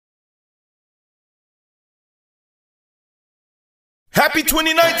Happy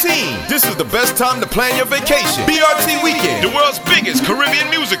 2019! This is the best time to plan your vacation. BRT Weekend, the world's biggest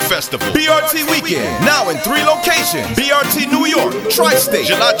Caribbean music festival. BRT Weekend, now in 3 locations. BRT New York, Tri-State,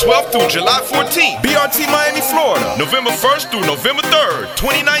 July 12th through July 14th. BRT Miami, Florida, November 1st through November 3rd,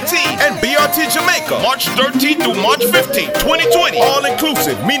 2019. And BRT Jamaica, March 13th through March 15th, 2020. All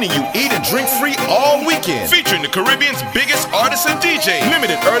inclusive, meaning you eat and drink free all weekend. Featuring the Caribbean's biggest artists and DJs.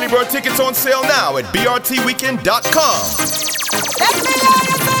 Limited early bird tickets on sale now at brtweekend.com. Let me hear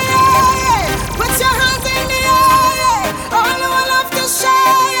you say, put your hands in the air, all who love to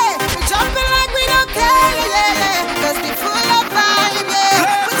share, we're jumping like we don't care, cause we full of vibe,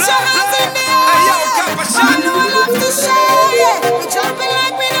 put your hands in the air, all who love to share, we're jumping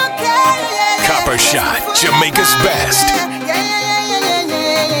like we don't care, Copper Shot, Jamaica's best.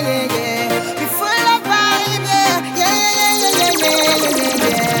 we full of vibe,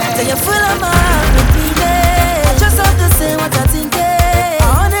 So you're full of my with me, I just have to say what I think.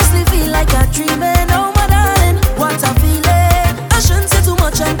 Dreaming, oh my darling, what I'm feeling. I shouldn't say too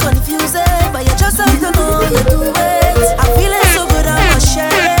much, I'm confusing, but you just have to know you do it. I'm feeling so good, I must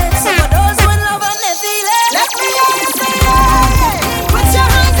share it. So for those who in love and they feel it, let me hear you say yeah. Put your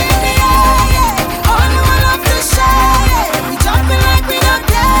hands in the air, all who love to share. We jumping like we don't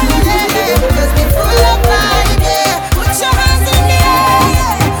care, cause we full of vibe, Put your hands in the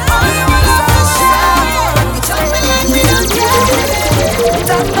air, all who love to share. We jumping like we don't care.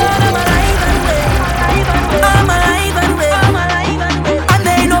 I'm alive and well. And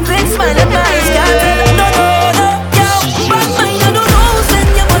there ain't no big smile in my eyes. No, yo, but mine you don't know. Send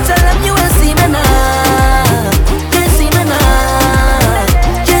you, but tell them you will see me now. Can't see me now.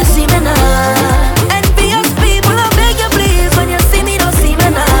 Can't see me now. Envious people, I beg you please, when you see me, don't see me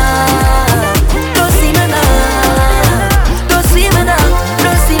now. Don't see me now. Don't see me now.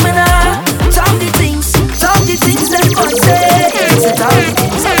 Don't see me now. Talk the things that God say. Talk the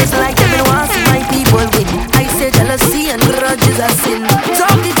things, it's like they want to see my people win. Jealousy and grudges are sin.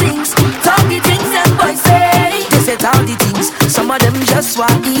 Talk the things them boys say. They say talk the things. Some of them just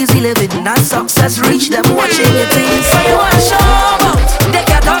want easy living. Not success reach them watching the things. So you want to show about, they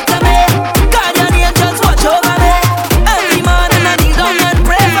can't talk to me. Guardian angels watch over me. Every morning I kneel down and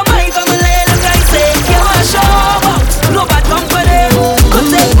pray for my family. Like I say, you want to show about, no bad company. Could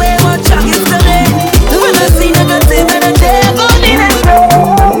take away what Jack is today. When I see the good thing in the day, go in and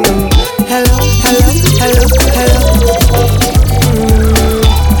hello.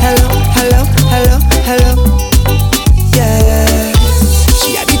 Yeah.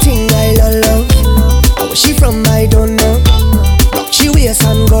 She had the thing I love. How was she from? I don't know. Rock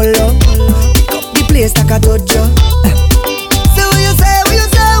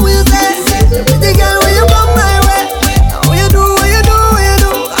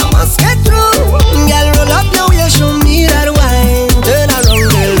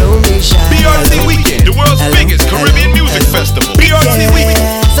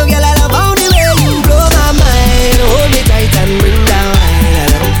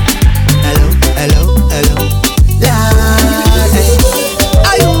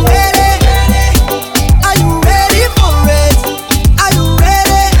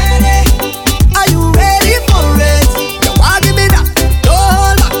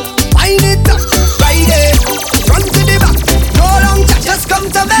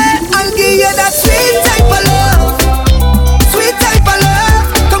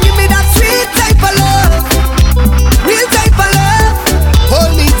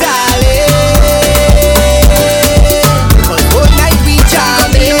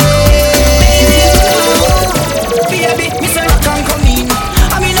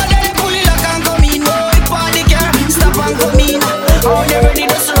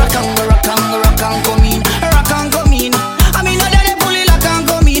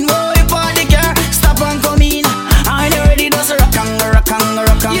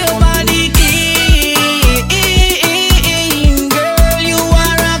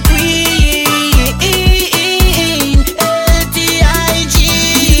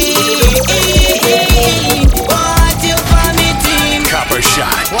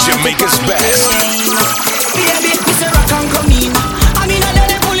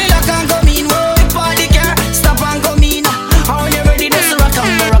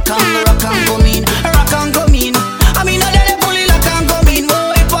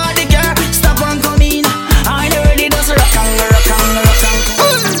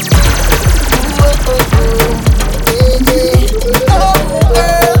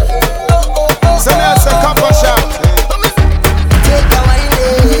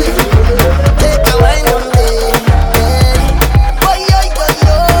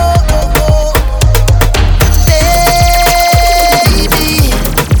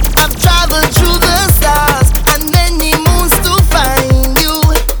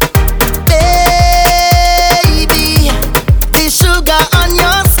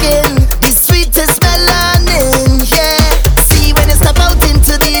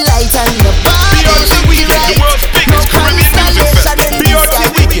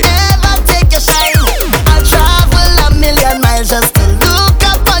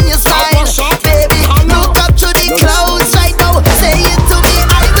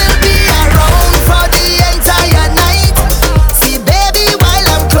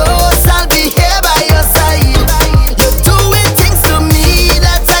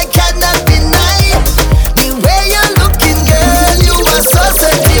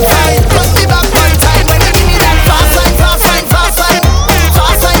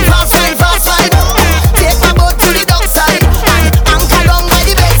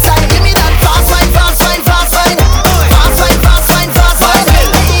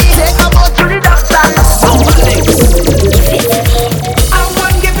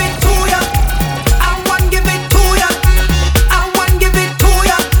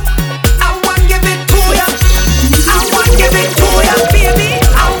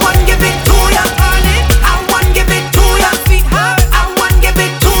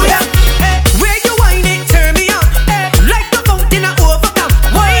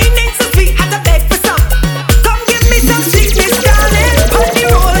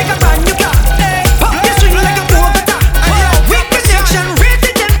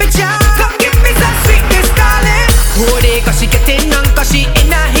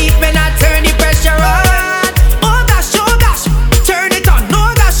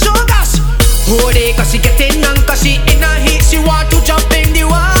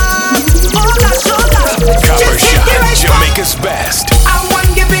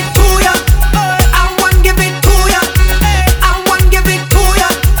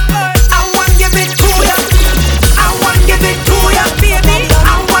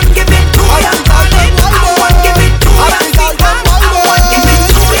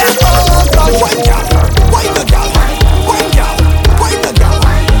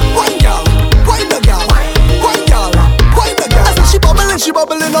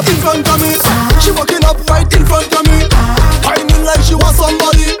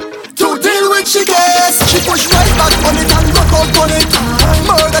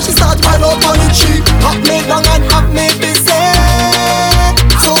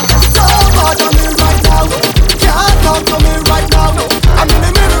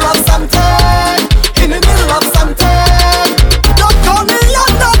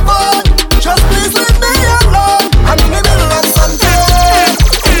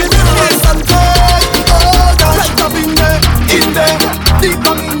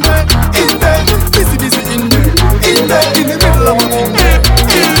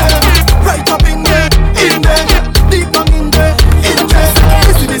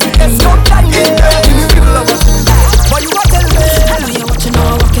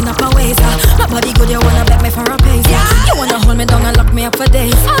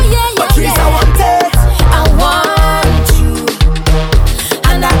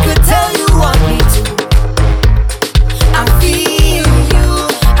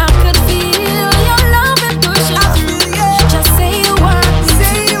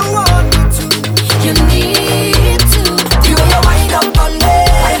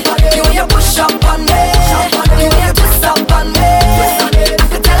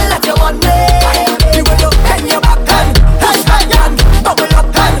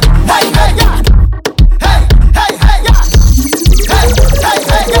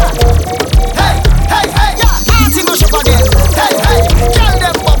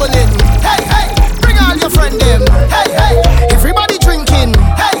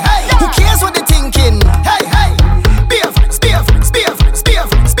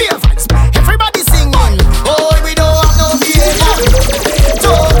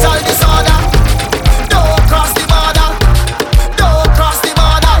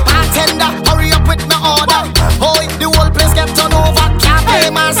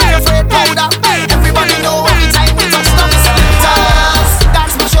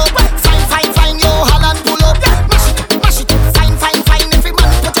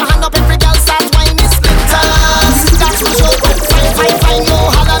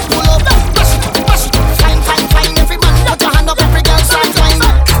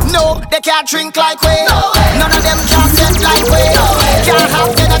can't drink like we. None of them can set like we. Can't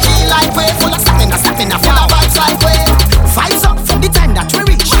have energy like we. Full of stamina, full of vibes like we. Vibes up from the time that we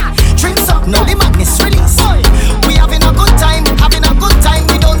reach. Drinks up, now the madness release. We having a good time,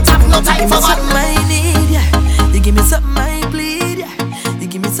 we don't have no time for something I need, yeah. You give me something I bleed, yeah. You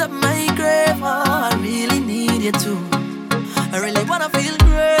give me something I crave, oh, I really need you too. I really wanna feel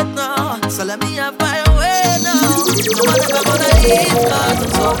great now, so let me have my way now. No matter if I'm gonna leave, cause I'm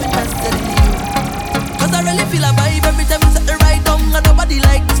so invested in you. Cause I really feel a vibe every time you set the right down. And nobody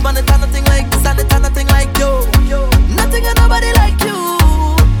like this man, it's nothing like this, and it's nothing like you. Nothing and nobody like you.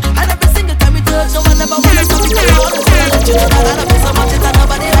 And every single time we touch, no one ever wanna stop me. I wanna let you know that I love you so much, it's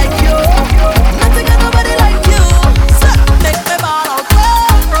nobody like you. Nothing and nobody like you. So make me ball out.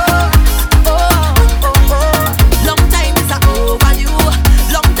 Long time is overdue.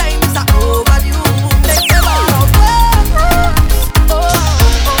 Long time is overdue. Make me ball out.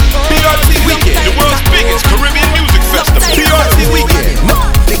 BRT Weekend, the world's biggest Caribbean music festival. BRT Weekend.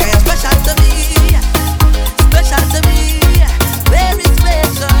 Think I am special to me. Special to me. Very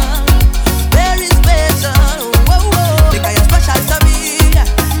special. Very special. Whoa, whoa. Think I am special to me.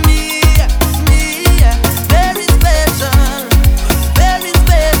 Me. Very special. Very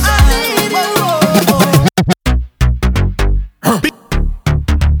special. Whoa, whoa.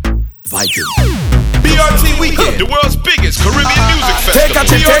 Viking. BRT Weekend, the world's biggest Caribbean music festival. Take a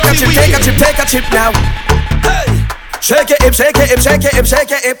chip, take a chip, take a chip, take a chip now. Hey, shake it, hip, shake it, hip, shake it, hip,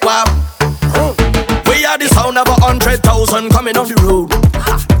 shake it, hip, wow. We are the sound of 100,000 coming off the road.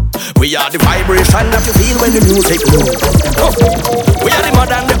 We are the vibration that you feel when the music moves. We are the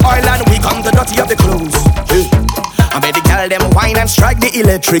mud and the oil and we come the dirty of the clothes. I made the girl them wine and strike the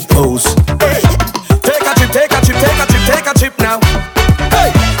electric pose. Hey, take a chip, take a chip, take a chip, take a chip now.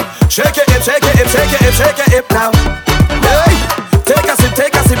 Hey, shake it, hip, shake it, hip, shake it, hip, shake it, hip now. Hey, take a sip,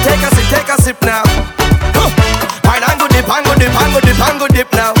 take a sip, take a sip, take a sip now. Wine and go dip, and go dip, and go dip, and go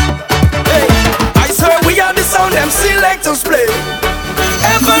dip now. Hey, I swear we are the sound them selectors play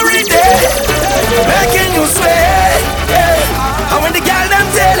every day, making you sway. Yeah. And when the girl them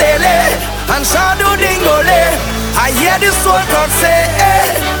telele and shadow dingole, I hear the soul God say,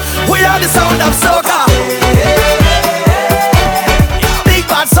 hey, we are the sound of soca. Big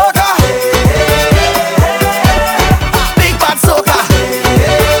bad soca. Big bad soca.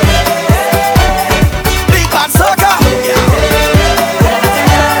 Big bad soca.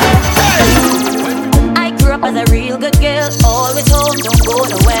 I grew up as a real good girl, always home, don't go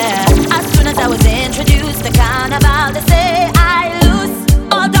nowhere. As soon as I was introduced to carnival, they say I lose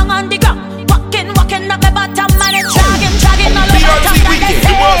all down on the ground, walking up my bottom and it's dragging all over BRT Weekend,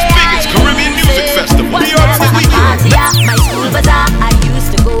 the world's biggest Caribbean music festival. BRT Weekend. My school bazaar I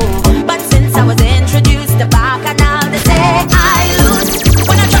used to go, but since I was introduced to Bacchanal, they say I lose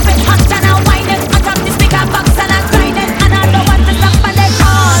when I drop it hot and I wind it on top the speaker box and I grind it and I don't want to stop and they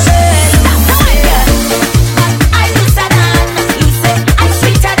call it. Stop it. I looser than, loose it, I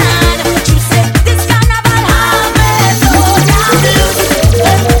sweeter than, juice it. This carnival harvest, so damn loose.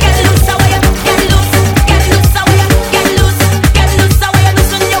 Get loose away, get loose, get loose away, get loose, get loose away,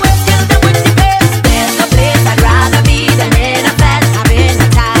 loosen your waist, kill them with the bass. There's no place I'd rather be than in a fest, having a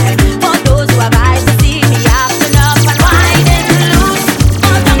time. For those who have eyes to see me acting up and winding loose.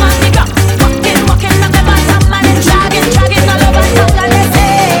 All down on the ground, walking up the bottom and it's dragging all over town and they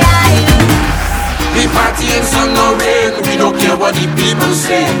say I lose. We party in sun or rain, we don't care what the people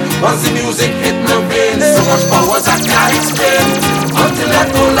say. Once the music hit my veins, so much powers I can't explain. Until that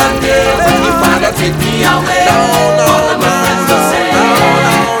golden day, when the Father take me away. All of my friends will say,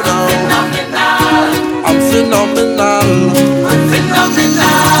 phenomenal. I'm phenomenal. I'm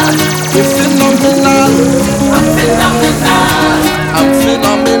phenomenal. You're phenomenal. I'm phenomenal. I'm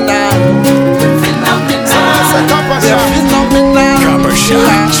phenomenal. Phenomenal. You're phenomenal. Copper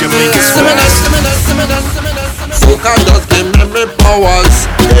Shot, Jamaica's best. Soca does give me powers.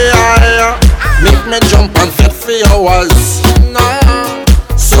 Yeah, make me jump and fit for hours.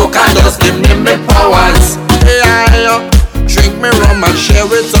 Soca does give me powers. Yeah, drink me rum and share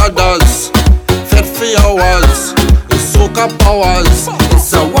with others. Fit for hours. It's soca powers.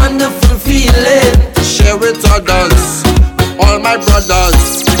 It's a wonderful feeling to share with others. All my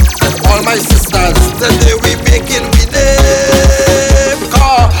brothers and all my sisters. Today we making we name.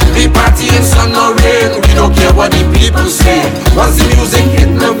 We party in sun or rain, we don't care what the people say. Once the music hit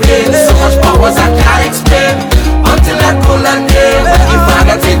my veins, so much powers I can't explain. Until that golden day, when the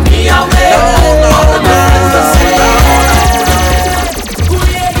Father take me away. All of my friends will say,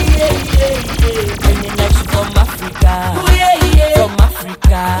 From Africa. From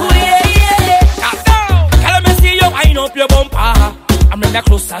Africa. Tell me see you wind up your bumper. I'm in the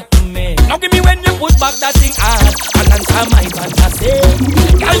close closer to me. Now give me when you push back that thing hard and answer my fantasy.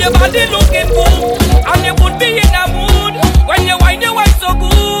 Girl, your body looking good and you put me in a mood. When you wine so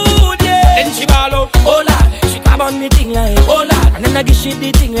good, yeah. Then she ball out, oh lad. She grab on me thing like, oh lad. And then I give she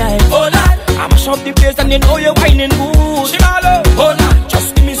the thing like, oh lad. I mash up the place and you know you're whining good. She ball out, oh lad.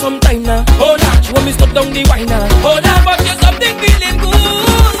 Just give me some time now, oh lad. She want me stop down the wine now, oh lad. But you something feeling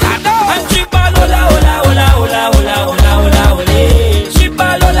good. And she ball, hola, hola, hola, hola, hola, hola, hola, hola. She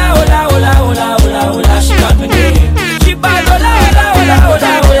ball, hola, hola, hola, hola, hola, hola. She got me name. She ball, hola, hola, hola,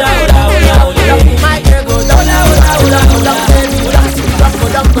 hola, hola, hola, hola, hola. My girl go down, hola, hola, hola, hola.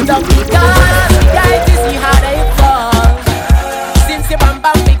 Go down, yeah, it is me hard I fall. Since you bam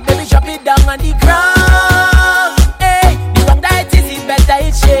bam big, baby, drop it down on the ground. Hey, the wrong that it is, it better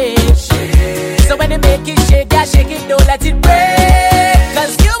it shake. So when you make it shake, yeah, shake it, don't let it break.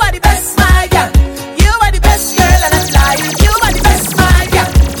 Cause you are the best, my girl. You are the best girl, and I'm lying. You are the best, my girl.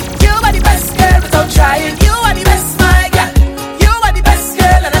 You are the best girl, without trying. You are the best, my girl. You are the best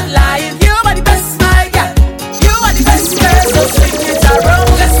girl, and I'm lying. You are the best, my girl. You are the best girl, so swing it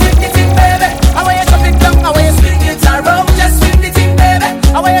around. Just swing the thing, baby. I want you to it down, I want you swing it around. Just swing the thing, baby.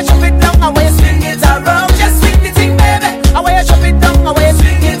 I want you to it down, I want you swing it around. Just swing the thing, baby. I want you to it down, I want you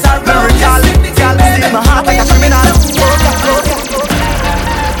swing it around. Just swing the thing, baby. My heart like a criminal.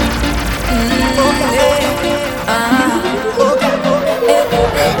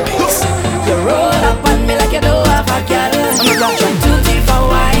 You roll up on me like you don't have a girl. I'm not trying to deep for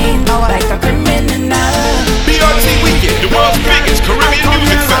wine, like a criminal. BRT Weekend, the world's biggest Caribbean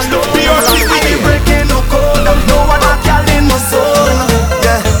music festival. BRT Weekend. Breaking no code, no other girl in my soul.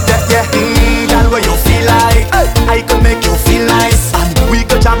 Yeah, yeah, yeah. Girl, where you feel like I can make you feel nice, and we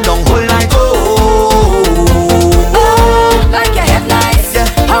could jam down whole night. Oh, like your headlights. Yeah.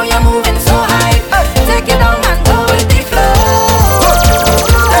 How you moving so high? Take it down and go with the flow.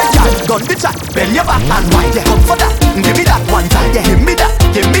 Hey, girl, gun the chat, bend your back and wine. Yeah, come for that. Give me that one time. Yeah, give me that,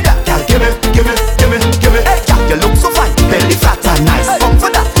 give me that. Girl, give me, give me, give me, give me. Hey, girl, you look so fine, belly flat and nice. Come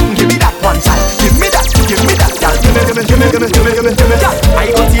for that. Give me that one time. Give me that, give me that. Girl, give me, give me, give me, give me, give me, give me, give me. Girl, I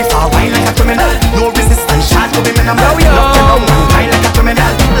go deep for wine like a criminal. No resistance, shot to be minimal. Knock you down and wine like a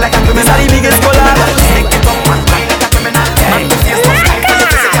criminal, like a criminal. This is the biggest collab. Take it up and wine like a criminal. Man, you feel so fine for your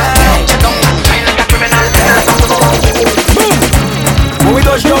physical. Knock you down and wine like a criminal. Boom. When we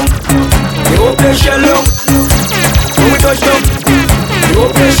touch down, we open shell up. When we touch down, we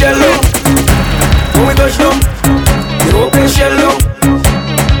open shell up. When we touch down, we open shell up.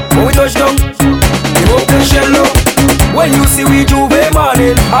 When we touch down, we open shell up. When you see we Juve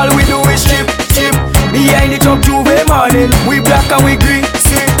morning, all we do is chip, chip. Behind the truck Juve morning, we black and we green,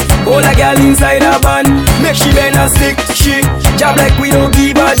 see. All a girl inside a van, make she bend and stick, she job like we don't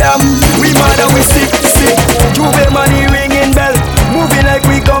give a damn. We mad and we sick, sick. Juve money ringing bell, moving like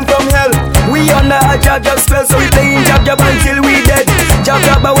we come from hell. We under a jab spell, so we playing jab until we dead. Jab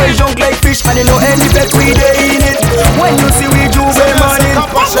away junk like fish, and you know any pet we dey in it. When you see we Juve morning,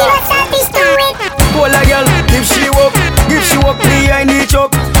 pull a girl, if she walk behind the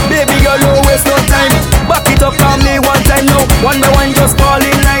truck. Baby girl, don't waste no time. Back it up on me one time now. One by one, just fall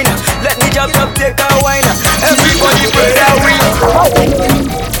in line. Let me jab take a wine. Everybody pray that we.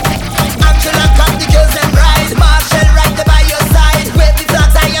 Until I come, the girls and rise. Marshall right there by your side. Wave the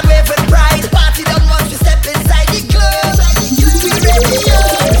flags high and wave with pride. Party done once we step inside the club. We ready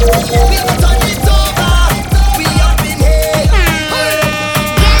up. We'll turn it over. We up in here.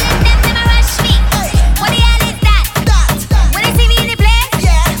 Girl, them never rush me. What the hell is that? When they see me in the place,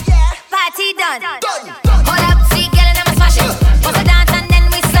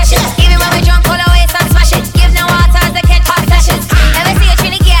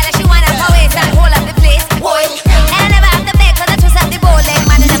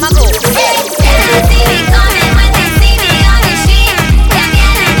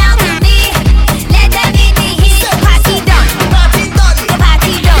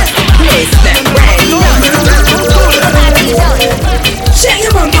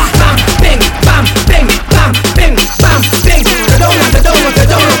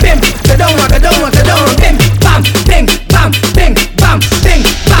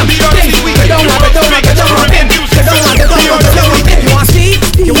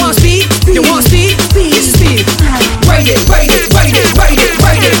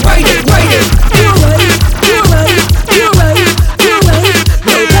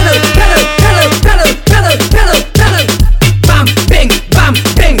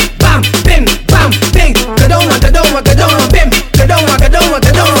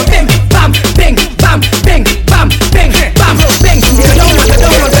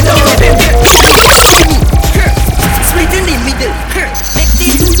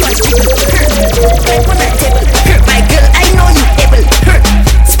 twice jiggle. Climb on that table. My girl, I know you able.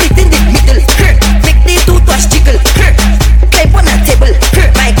 Split in the middle. Make the two twice jiggle. Climb on that table.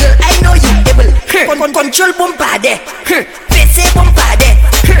 My girl, I know you able. Control bombade. Face bombade.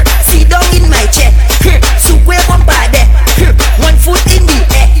 Sit down in my chair. Sukwe bombade. One foot in the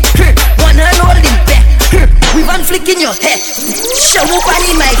air. One hand holding back. With one flick in your head. Show up and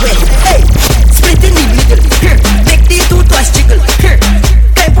in my way. Hey, split in the middle. Make the two twice jiggle.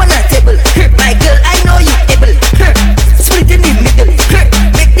 Climb on that table. My girl, I know you able. Split in the middle.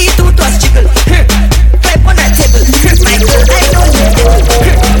 Make the two twice jiggle. Climb on that table. My girl, I know you able.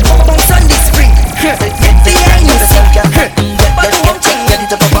 Bounce on the spring. Get behind you, sing. But you won't change. Ready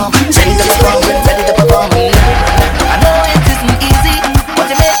to perform, ready to perform, ready to perform. I know it isn't easy, but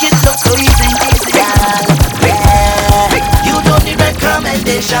you make it look so easy. You don't need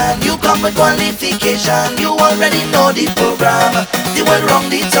recommendation, you come with qualification. You already know the program. The one wrong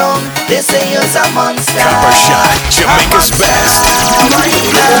the tongue, they say you're a monster. Copper Shot, Jamaica's best.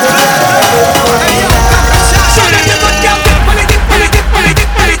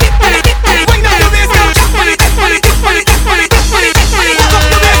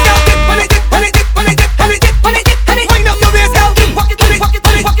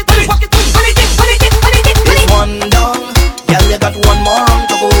 One down, girl, you got one more round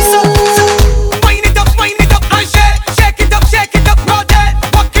to go. Wind it up and shake it up, rotate,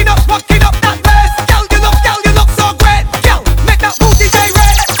 walk it up that waist. Girl, you look so great. Girl, make that booty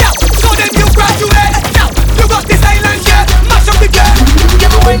gyrate. Girl, show them you graduate. Girl, you got this island, yeah, mash up the game. Give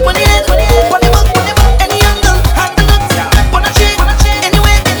a wine on the head, on the back, any angle, handle it. Wanna shake,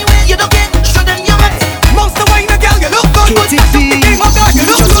 anyway, you don't get, show them you got. Most of wine, girl, you look good. Oh God, you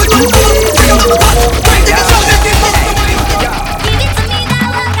look good. You look good. Wine, you can show them this most of wine.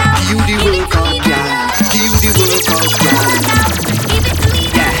 You the work out, girl. You the work out, girl.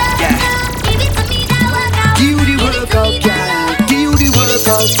 Yeah. You the work out, girl. You the work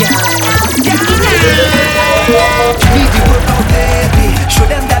out, girl. Need the work out, baby. Show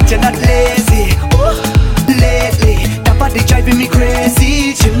them that you're not lazy. Lately, that body driving me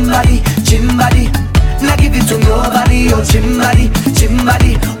crazy. Gym body. Now give it to nobody, oh gym body.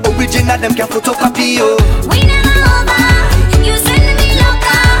 Original, them can photocopy, oh. We never over. You sending me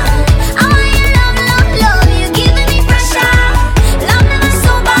loca. I want your love. You giving me pressure. Love never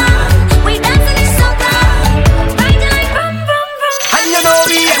sober. We dancing in soca. Riding like vroom, vroom, vroom. And you know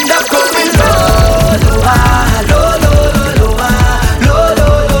we end up going lower.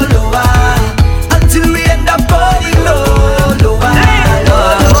 Until we end up going lower.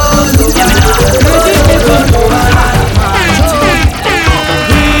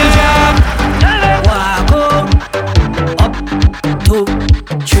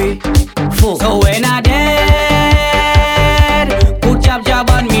 So when I dead, put jab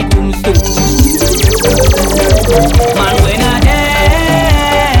on me tombstone. Man, when I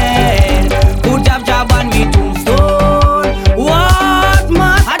dead, put jab on me tombstone. What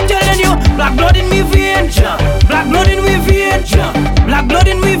man? I'm telling you, black blood in me vein, black blood in me vein, black blood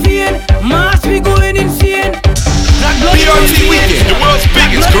in me vein. Mass we going insane. Black blood in me BRT vein. Weekend, the world's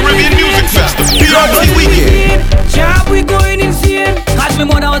biggest Caribbean music festival. BRT Weekend. Jab we going insane. Cause me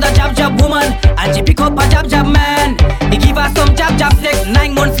mother was a jab woman, and she pick up a jab man. He give her some jab sex.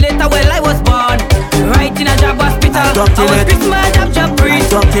 9 months later, well I was born, right in a jab hospital. I was Christmas jab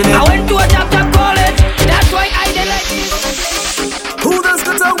priest. I went to a jab college. That's why I did like this. Who does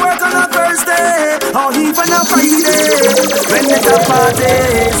go to work on a Thursday or even a Friday when they have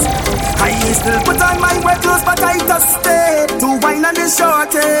parties? I still put on my wet clothes, but I just stay to wine on the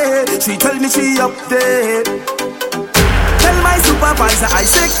shorty. She tell me she up there. Tell my supervisor I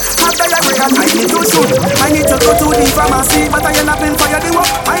sick. After I break I need to shoot. I need to go to the pharmacy, but I end up in fire the work.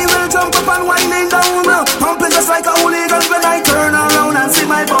 I will jump up and winding down, pumping just like a hooligan when I turn around and see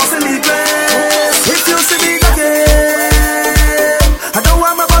my boss in the place. If you see me again, I don't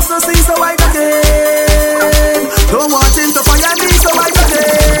want my boss to see, so I got it. Don't want him to fire me, so I got it.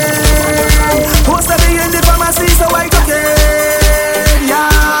 Post me in the pharmacy, so I got it.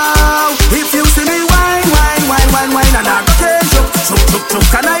 Yeah. If you see me wine, and I got it.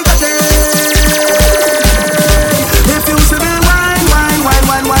 Chook, and I got it. If you see me wine,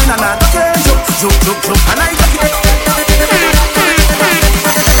 and I got it. Chook, and I got it.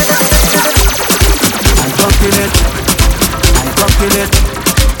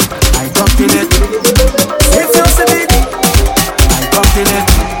 I got it. If you see me, I got it.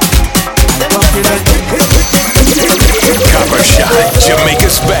 Copper Shot,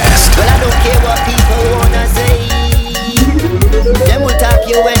 Jamaica's best. Well, I don't care what people wanna say. Them will talk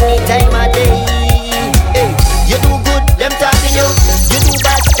you any time of day. Hey, you do good, them talking you. You do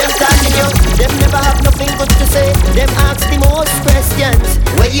bad, them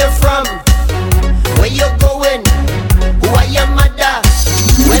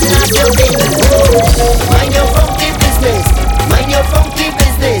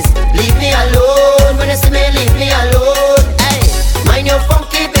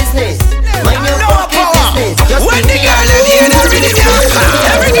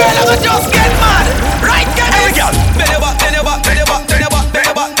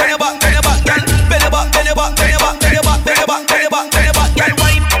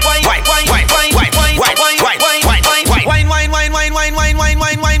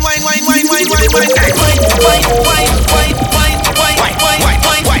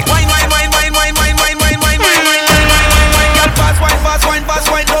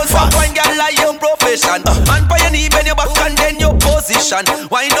motion.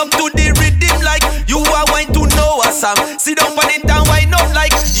 Wind up to the rhythm like you are wine to know a song. Sit down on it and wind up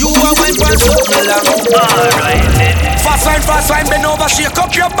like you are wine for something long. Alright then. Fast wine, bend over, shake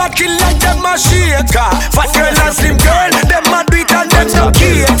up your body like them a shaker. Fat girl and slim girl, them a do it and them no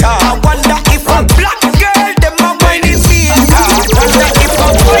cater. I wonder if a black girl, them a wine in theater. Wonder if a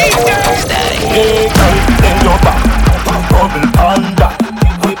white girl. Hey girl, bend your back, bubble panda.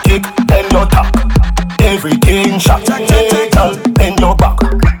 We kick, then your tack. Everything shot. Hey girl, bend your back,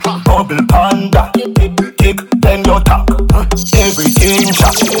 bubble panda. Kick, then your tack. Everything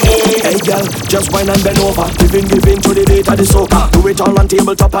shot. Hey girl, just wine and bend over. Giving to the beat of the soca. Do it all on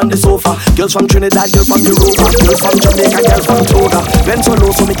tabletop on the sofa. Girls from Trinidad, girls from Europa, girls from Jamaica, girls from Toga. Bend so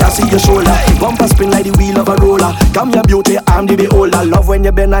low so me can see your shoulder. Bumper spin like the wheel of a roller. Come your beauty, I'm the beholder. Love when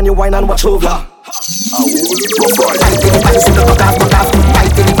you bend and you wine and watch over. Right in the bicycle, buck off.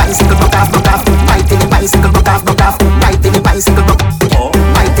 Right in the bicycle, buck off. Right in the bicycle, buck off. Right in the bicycle, buck off.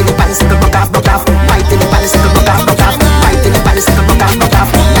 Right in the bicycle, buck off. Right in the bicycle, buck off. Right in the bicycle, buck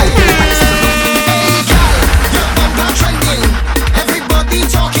off. Right in the bicycle. Hey girl, your bumper trending. Everybody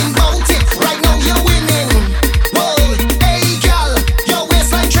talking about it. Right now you're winning. Whoa, hey girl, your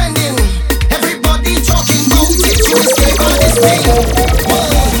waistline trending. Everybody talking about it. You escape on this thing. Whoa.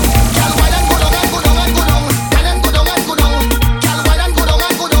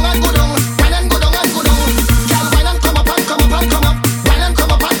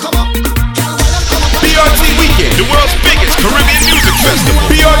 Caribbean Music Festival,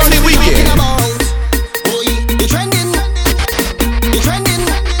 BRT Weekend. You're trending.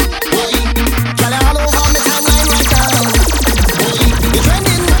 Girl, all over my timeline right now. You're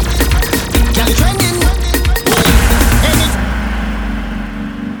trending. Girl, you're trending.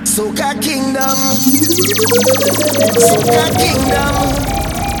 Soca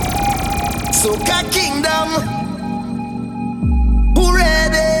Kingdom. Who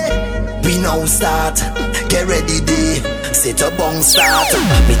ready? We now start. Get ready, day. Set a bong start.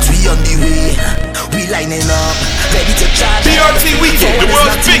 Meet we on the way. We lining up, ready to charge. BRT Weekend, the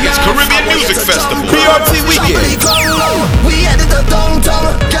world's biggest Caribbean music festival. BRT Weekend. We headed to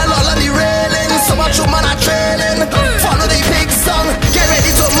downtown. Girl all on the railing. So much woman are trailing. Follow the big song. Get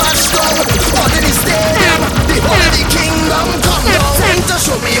ready to march down. All in the stadium. The whole of the kingdom come down. Time to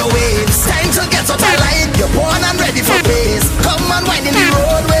show me your waves. Time to get out of line. You're born and ready for pace. Come and wind in the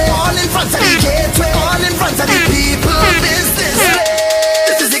roadway. All in front of the gateway. All in front of the people. Business day.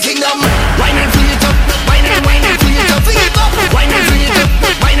 This is the kingdom. Wine and free it up. Wine and free it up. Free it up. Wine and free it up.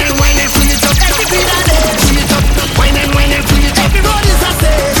 Wine and free it up. Every beat I day. Free it up. Wine and free it up. Everybody's a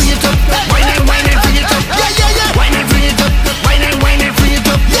say. Free it up. Wine and free it up. Yeah. Wine and free it up. Wine and free it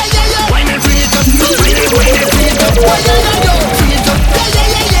up. Yeah. Wine and free it up. Wine and free it up. Free it up. Free it up. Free it up. Free it up. Wine and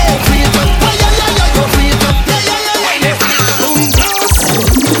free it up. Boom boom.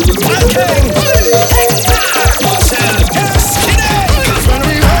 Okay.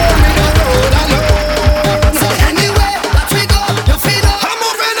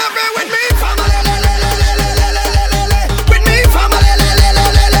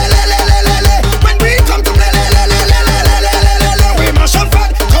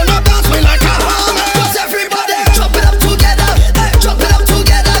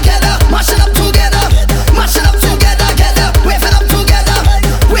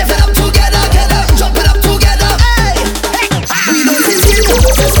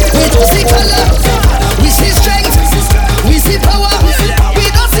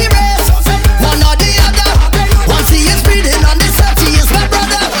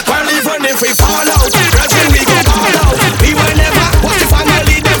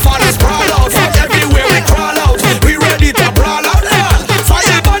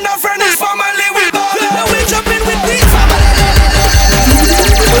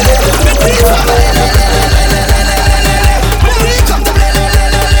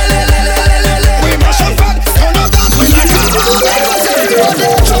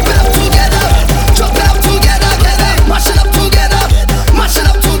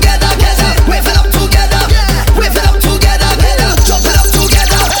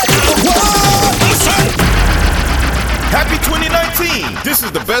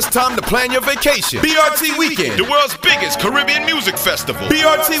 Time to plan your vacation. BRT Weekend, the world's biggest Caribbean music festival.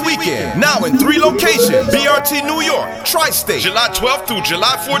 BRT Weekend, now in 3 locations. BRT New York, Tri-State, July 12th through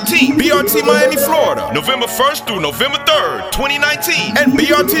July 14th. BRT Miami, Florida, November 1st through November 3rd, 2019. And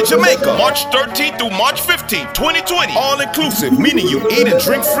BRT Jamaica, March 13th through March 15th, 2020. All inclusive, meaning you eat and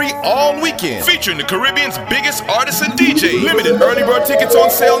drink free all weekend. Featuring the Caribbean's biggest artists and DJs. Limited early bird tickets on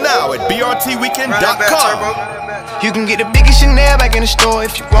sale now at brtweekend.com. You can get the biggest Chanel back in the store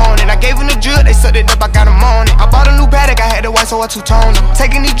if you want it. I gave him the drill, they sucked it up, I got him on it. I bought a new Patek, I had the white, so I two-toned it.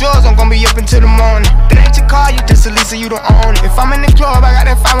 Taking these drugs, I'm gonna be up until the morning. That ain't your car, you just a Lisa, you don't own it. If I'm in the club, I got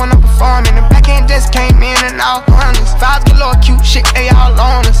that 5 when I'm performing. The backhand just came in and all hundreds. Fives galore, cute shit, they all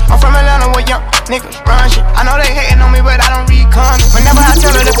on us. I'm from Atlanta where young niggas run shit. I know they hating on me, but I don't read comments. Whenever I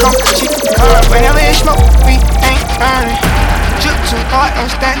tell her to come, she come. Whenever it smoke, we ain't running. Drip too hard, don't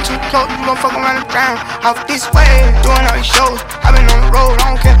stand too close. You gon' fuck around the ground. Off this way, doing all these shows. I been on the road,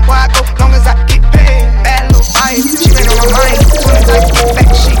 I don't care where I go, long as I get paid. Bad little fire, she been on my mind. Soon as I get back,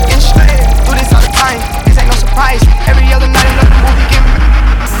 she get straight. Do this all the time, this ain't no surprise. Every other night, another movie give me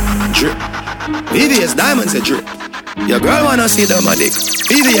drip. VVS diamonds a drip. Your girl wanna see them a dick.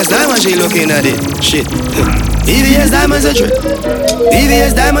 VVS diamonds, she looking at it. Shit. VVS diamonds a drip.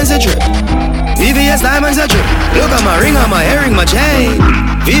 VVS diamonds a drip. VVS diamonds a drip. Look at my ring, on my earring, my chain.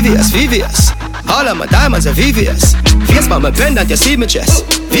 VVS. All of my diamonds are VVS. Face by my pendant, you see my chest.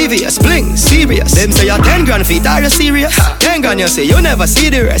 VVS bling, serious. Them say you're 10 grand feet, are you serious? 10 grand, you say you never see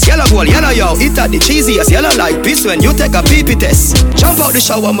the rest. Yellow gold, yellow yo, it at the cheesiest. Yellow like piss when you take a pee-pee test. Jump out the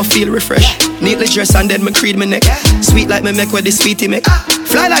shower, me feel refreshed. Neatly dressed and then me creed me neck. Sweet like me make where the sweetie make.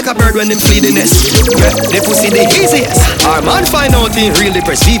 Fly like a bird when them flee the nest. Yeah, the pussy the easiest. Our man find out in real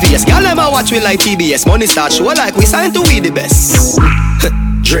depressed. VVS, y'all never watch me like TBS. Money start show like we signed to we the best.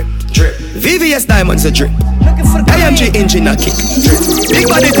 Drip. VVS diamonds a drip. AMG engine a kick. Big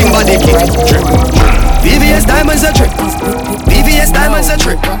body thing, body kick. Drip. VVS diamonds a drip. VVS diamonds a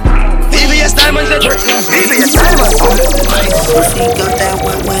drip. VVS diamonds a drip. VVS diamonds. Pussy got that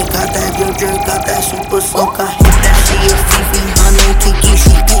wet, got that drip, got that super soak. I hit that shit, Fifi, honey, Kiki.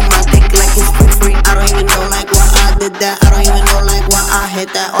 She eat my dick like it's free. I don't even know like why I did that. I don't even know like why I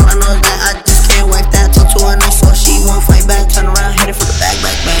hit that. All I know is that I just can't wipe that. Talk to her nice so she won't fight back. Turn around, hit it from the back.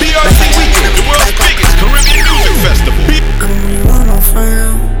 BRT Weekend, the world's biggest Caribbean music festival. I don't really want no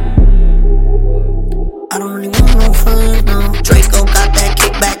friends. I don't really want no friends, no. Draco got that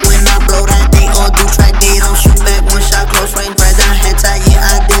kickback when I blow that. They all do track, they don't shoot back. One shot, close range, right down head tie. Yeah,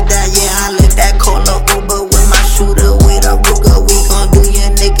 I did that, yeah, I lit that Cola Uber with my shooter with a Ruger. We gon' do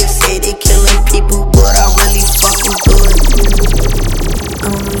your niggas say they killing people, but I really fucking do it. I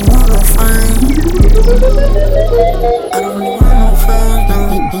don't really want no friends. I don't really want no friends, no.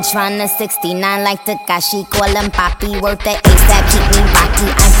 He tryna 69 like Takashi, call him Papi, worth the ASAP, keep me rocky.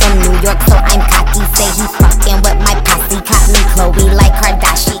 I'm from New York, so I'm cocky. Say he fucking with my posse, caught me Chloe like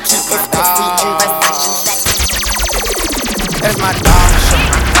Kardashian. Keep this pussy in Versace. That's my dog show,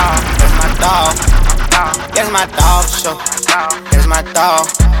 that's my dog. That's my dog show, that's my dog.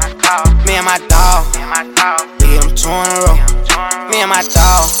 Me and my dog, we get them 2 in a row. Me and my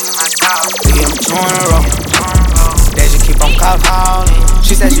dog, we get them 2 in a row. They just keep on calling.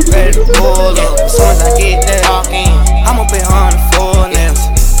 She said she ready to pull up. As soon as I get there, talking, I'ma put her on the full nails.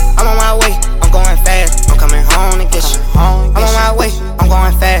 I'm on my way, I'm going fast. I'm coming home to get you. I'm on my way, I'm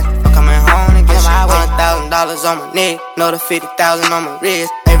going fast. I'm coming home to get you. $100,000 on my neck, another 50,000 on my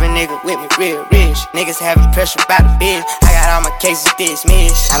wrist. Every nigga with me real rich. Niggas having pressure by the bitch. I got all my cases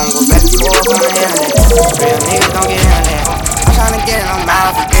dismissed. I don't go back and forth on the internet. Real niggas don't get in there. I'm tryna get it on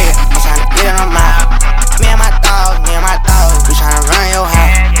miles for good. I'm tryna get it on miles. Me and my dog, we tryna run your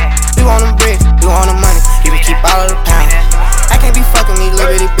house. We want them bricks, we want the money, you can keep all of the pounds. I can't be fucking these little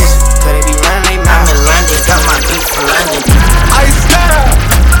bitty bitches, cause they be running they mouth. I'm in London, got my beef from London. Ice style,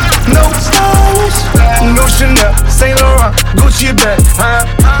 no stylish, no Chanel, Saint Laurent, Gucci bag,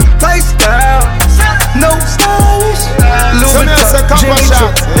 lifestyle, no stylish, Louis Vuitton, Jimmy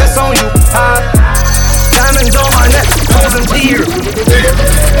Choo, that's on you, diamonds on my neck, frozen tears,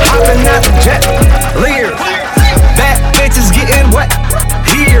 hopping out the jet, Lear, bad bitches getting wet,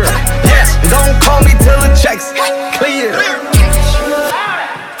 here, yes, don't call me till the checks clear.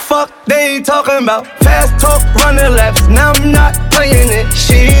 Fuck they ain't talking about, fast talk, running laps, now I'm not playing it,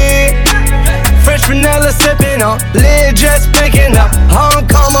 shit. French vanilla sipping on, lid just picking up, Hong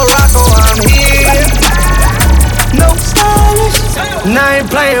Kong, Morocco, I'm here. No stylish, and I ain't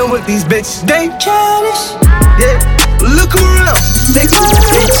playing with these bitches, they childish. Yeah, look around, they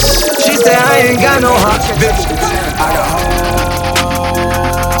bitch. She said I ain't got no hot bitch. I got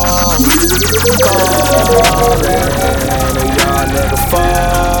y'all nigga fall.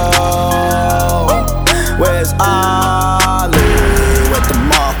 Where's Ollie with the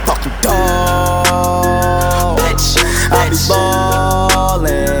motherfucking dog? Bitch, I be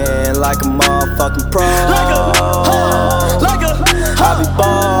ballin' like a motherfucking pro. I be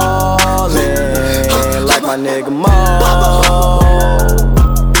ballin' like my nigga Mo.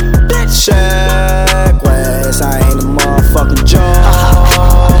 Check West, I ain't a motherfucking joke.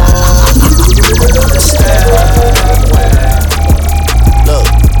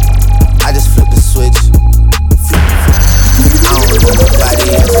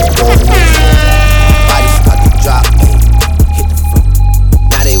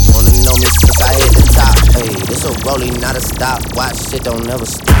 rolling, not a stop. Watch shit don't never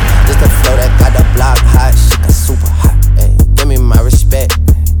stop. This the flow that got the block hot. Shit that's super hot. Ay, give me my respect.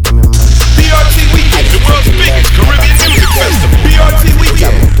 Give me my respect. BRT Weekend, the world's biggest Caribbean music festival. BRT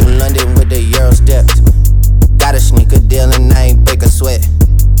Weekend. Travel through London with the Euro steps. Got a sneaker deal and I ain't break a sweat.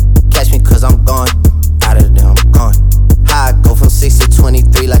 Catch me cause I'm gone. Out of there, I'm gone. How I go from 6 to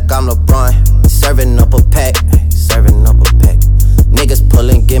 23 like I'm LeBron. Serving up a pack. Serving up a pack. Niggas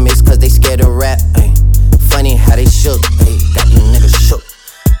pulling gimmicks cause they scared to rap. Ay. Funny how they shook. Ay. Got you niggas shook.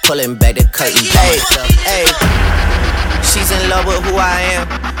 Pulling back the curtain. Hey, hey. She's in love with who I am.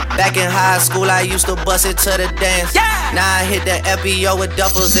 Back in high school, I used to bust it to the dance. Now I hit the FBO with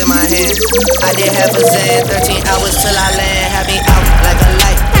duffels in my hand. I did half a Zan, 13 hours till I land. Had me out like a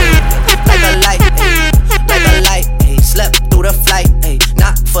light, like a light, like a light. Slept through the flight,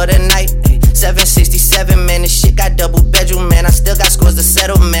 not for the night. 767, man, this shit got double bedroom, man. I still got scores to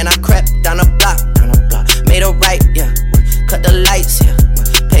settle, man. I crept down the block, made a right, yeah. Cut the lights, yeah.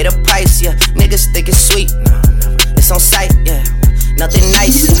 Pay the price, yeah. Niggas think it's sweet, no, never. It's on sight, yeah. Nothing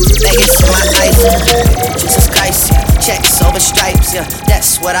nice, leggings in my ice. Jesus Christ, yeah. Checks over stripes, yeah.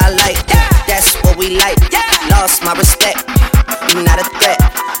 That's what I like, yeah. That's what we like. Lost my respect, you not a threat.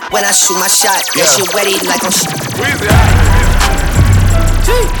 When I shoot my shot, that shit wetty like I'm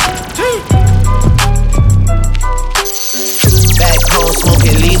Back home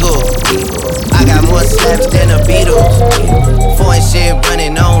smoking legal. I got more slaps than the Beatles. Foreign shit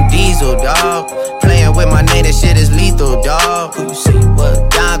running on diesel, dawg. Playing with my name, that shit is lethal, dawg.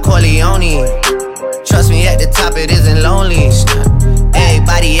 Don Corleone. Trust me, at the top it isn't lonely.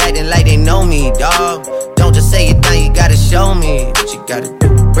 Everybody acting like they know me, dawg. Don't just say it down, you gotta show me what you gotta do.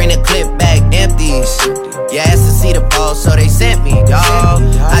 Bring the clip back empty. You asked to see the ball, so they sent me, dawg.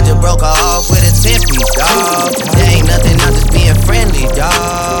 I just broke her off with a 10-piece, dawg. There ain't nothing, I'm just being friendly,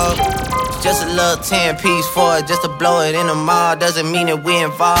 dawg. Just a little 10-piece for it, just to blow it in the mall. Doesn't mean that we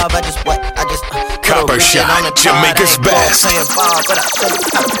involved. I just Copper Shot, Jamaica's best. Ball, but I show you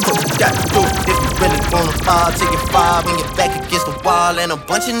how to got to do it if you really wanna fall till you fall and get back against the wall. And a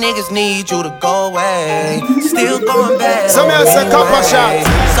bunch of niggas need you to go away. Still going back. Somebody say Copper Shot.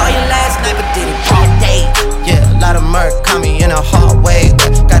 Saw you last night, but did it all day. Yeah, a lot of murk caught me in a hallway.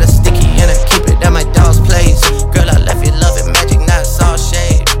 Got a sticky and I keep it at my dog's place. Girl, I left you love it, magic, not all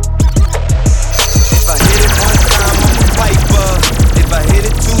shade. If I hit it one time, I'm a wiper. If I hit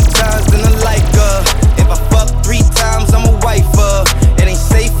it 2 times, then I like her. If I fuck 3 times, I'm a wifer. It ain't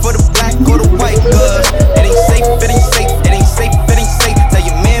safe for the black or the white girl. It ain't safe, it ain't safe, it ain't safe, it ain't safe. Tell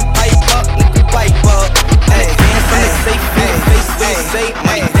your man pipe up, nigga pipe up. Hey, dance from the safe in the face when you say,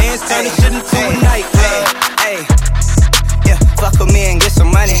 might dance, turn this shit into a night. Hey, yeah, fuck with me and get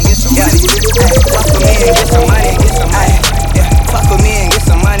some money. Yeah, fuck with me and get some money. Yeah, fuck with me and get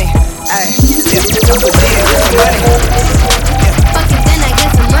some money. Ay, yeah, fuck with me and get some money. Yeah. Fuck him, then I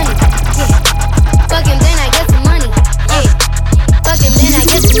get some money. Yeah. Fuck him, then I get some money. Yeah. Fuck him, then I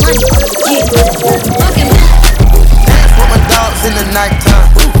get some money. Yeah. Fuck him, then. Dance with my dogs in the nighttime.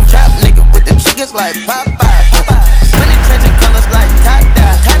 Trap nigga with the chickens like Popeye. Money changing colors like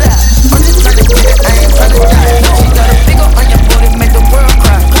tie-dye. I'm just tryna get it, I ain't tryna die. She got a big on your booty, make the world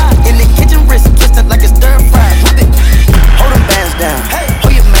cry. In the kitchen, wrist kissed it like a stir fry. Hold them bands down,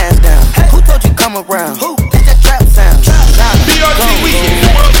 hold your mans down. Who told you come around? That's that trap sound. BRT Weekend, the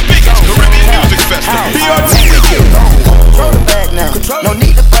world's biggest Caribbean music festival. BRT Weekend. Control the bag now, no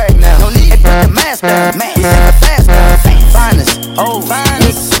need to brag now. Hey, put the mask down, we sing the fast now. Finest, oh,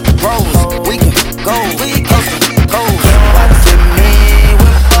 finest, rose, we can go, go. Watching me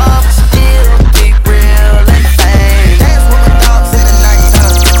with Bob, still keep real and fame. Dance with my dogs in the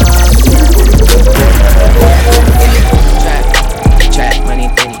nighttime. Trap money,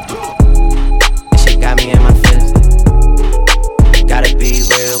 penny. This shit got me in my feelings. Gotta be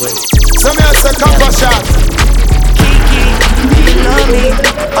real with it. Somebody say Copper Shot. Kiki, do you love me?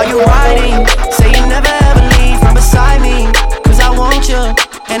 Are you riding? Say you never ever leave from beside me. Cause I want you,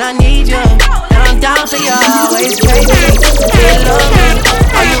 and I need you. And I'm down for you always, baby. Do you love me?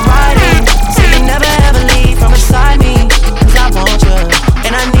 Are you riding? Say you never ever leave from beside me. Cause I want you,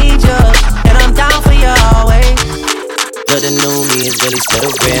 and I need you. And I'm down for you always. But the new me is really still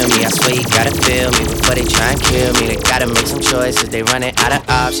the real me. I swear you gotta feel me before they try and kill me. They gotta make some choices, they running out of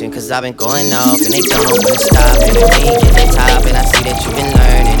options. Cause I've been going off and they don't know when to stop. And when you get to top and I see that you've been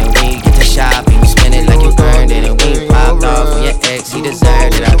learning. And when you get to shopping, you spend it like you earned it. And when you popped off on your ex, he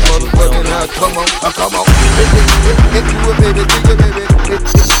deserved it. I got you broken up. Come on. Hit you a baby, do you baby?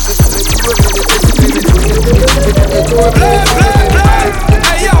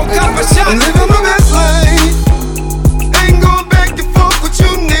 Hey yo, Copper Shot. I'm living my best life. Ain't going back and forth with you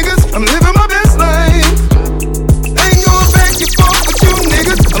niggas. I'm living my best life.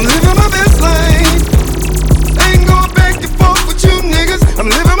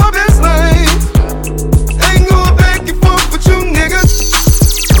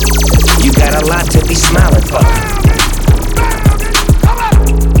 a lot to be smiling for.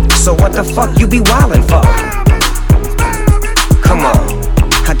 So what the fuck you be wildin' for? Come on,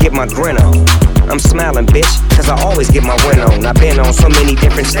 I get my grin on. I'm smiling, bitch, cause I always get my win on. I've been on so many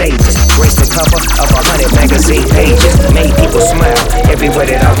different stages, graced the cover of 100 magazine pages, made people smile everywhere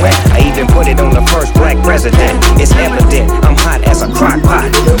that I went. I even put it on the first black president. It's evident I'm hot as a crock pot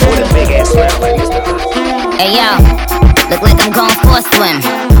with a big ass smile like Mr. Hey yo, look like I'm going for a swim.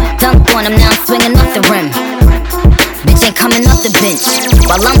 Dunked on him, now I'm swinging off the rim. Bitch ain't coming off the bench,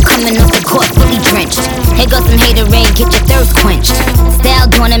 while I'm coming off the court fully drenched. Here goes some hater rain, get your thirst quenched. Style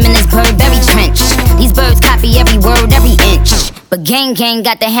doing him in this Burberry trench. These birds copy every word, every inch, but gang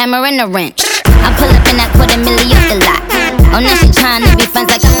got the hammer and the wrench. I pull up in that $250,000 off the lot. Oh now she tryna be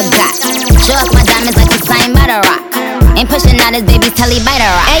friends like I forgot. Show off my diamonds like she's signed by the rock. Ain't pushing out his baby's telly by the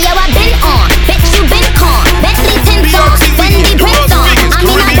rock. Hey yo, I been on, bitch you been con. Bentley tints on, Fendi prints on. I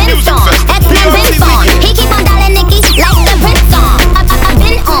mean I been on, X-Men been on. He keep on dialing Nicki like the Prince on. I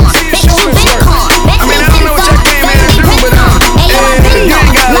been on, bitch you been con. Bentley tints on, Fendi prints on. Hey yo, I been on,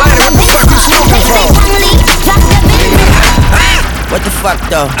 not the bitch on. Play family, drop the business. What the fuck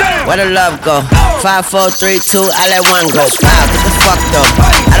though? Where the love go? 5, 4, 3, 2, I let one go. Wow, what the fuck though?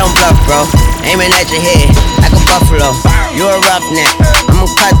 I don't bluff, bro. Aiming at your head like a buffalo. You a roughneck, I'm a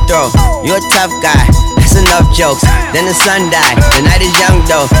cutthroat. You a tough guy. That's enough jokes. Then the sun died. The night is young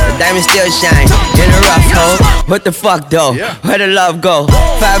though. The diamonds still shine in a rough hole. What the fuck though? Where the love go?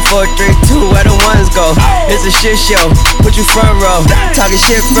 5, 4, 3, 2, where the ones go? It's a shit show. Put you front row. Talking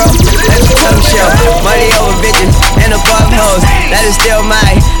shit, bro. That's your tongue show. Money over bitches and above hoes. That is still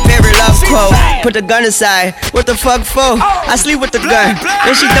my favorite love quote. Put the gun aside. What the fuck for? I sleep with the gun.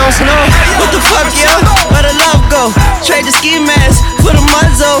 And she don't snow. What the fuck, yo? Where the love go? Trade the ski mask for the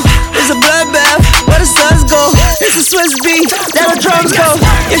muzzle. It's a bloodbath. Where the suns go? It's a Swiss beat. That the drums go.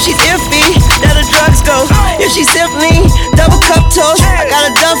 If she's iffy, that the drugs go. If she's simply double cup toast, I got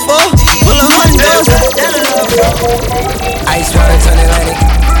a duffel full of hundos. Ice water turn Atlantic.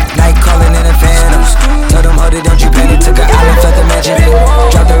 Night calling in a phantom. Told them, hold it, don't you panic. Took an island, felt the magic.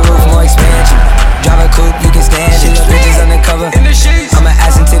 Drop the roof, more expansion. Drive a coupe, you can stand it. Bitches undercover. I'm an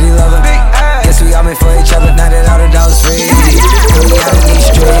ass and titty lover. Guess we all meant for each other. Now that all the dogs free. We out in these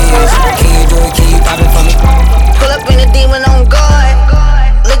streets. Can you do it? Can you pop it for me? Pull up in a demon on guard.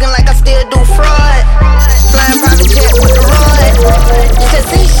 Looking like I still do fraud. Flying private jet with the rod. This that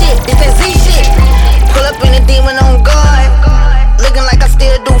Z shit, this that Z shit. Pull up in a demon on guard. Looking like I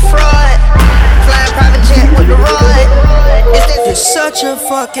still do fraud. Flying private jet with the rod. You're such a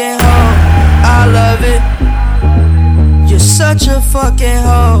fucking hoe, I love it. You're such a fucking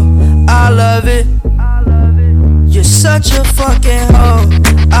hoe, I love it. You're such a fucking hoe,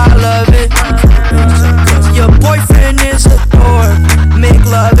 I love it. Your boyfriend is a dork, make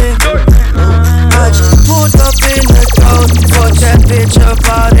loving. I just pulled up in the coat, fucked that bitch up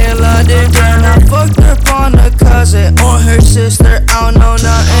out in London. Then I fucked up on her cousin or her sister, I don't know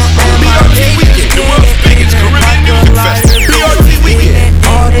nothing. BRT Weekend, the world's biggest Caribbean music festival. BRT Weekend.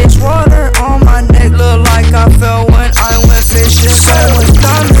 All this water on my neck look like I fell when I went fishing. So much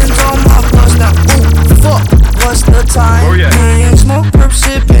diamonds on my bust now. Ooh, fuck, what's the time? Oh, yeah. Me and smoke, perp,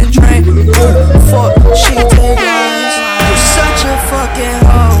 sipping, drink. Ooh, fuck, she take lines. You're such a fucking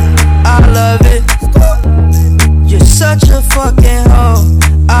hoe, I love it. You're such a fucking hoe,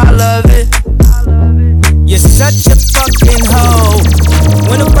 I love it. You're such a fucking hoe.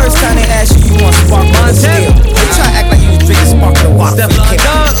 When the first time they asked you, you want spark on still. You try to act like you was drinking sparkling water.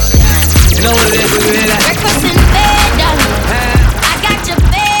 You know what it is, Breakfast in bed, darling. I got your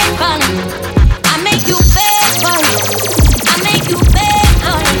bed calling. I make you bed calling. I make you bed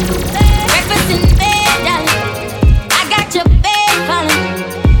calling. Breakfast in bed, darling. I got your bed calling.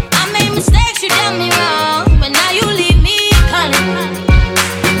 I made mistakes, you done me wrong, but now you leave me calling.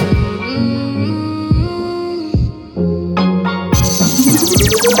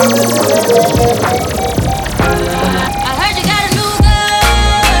 I heard you got a new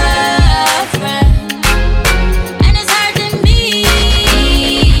girlfriend, and it's hurting me.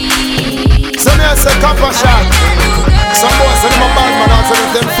 Some here say copper shot. Some boys say them a bad man out of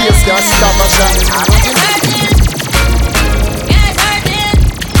them face can stop a shot.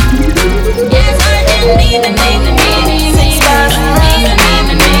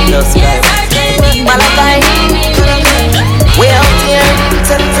 We out here,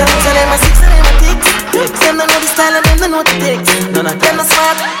 tell them a six and them a ticks. Them don't know the style and them don't know the ticks. None of them are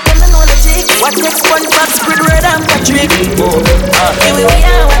smart, them don't know the tick. What takes one pop, Squidward and Patrick. Here we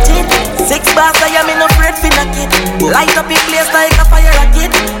are, watch it. 6 bars, I am in afraid for knock it. Light up your place like a fire rocket.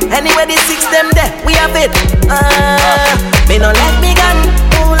 Anyway, the 6 them there, we have it. Me no like me gun,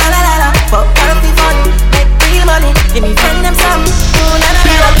 ooh la la la la. Fuck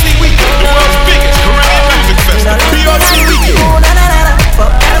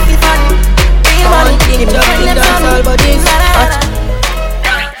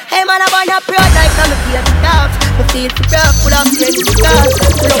make it start.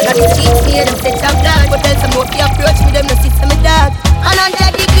 Look at the streets here, them set up blood. But tell some more to approach me, them no system me dog.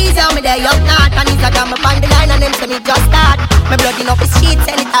 100 degrees out me there up north. And it's a got me on the line and them say me just start. My blood in up the streets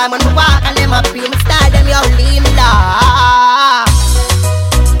anytime when me walk. And them a free me style, them you leave me laugh.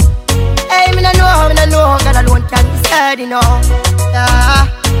 Hey, me no know, God alone can decide, you know.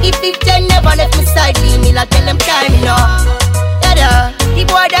 If 10 never left me side, leave me like tell them time, you know. The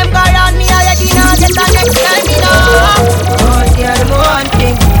boy them go around me already now, get the next time, you know. Oh, yeah, the one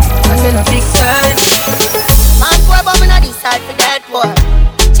thing, I'm in a big fan. Man, boy, but me not decide for that boy.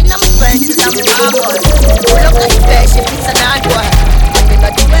 She know me friends, she's not my boy. Pull up the spaceship, it's an hard boy. I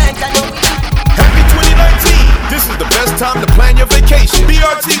got the rent, I know me. Happy 2019! This is the best time to plan your vacation.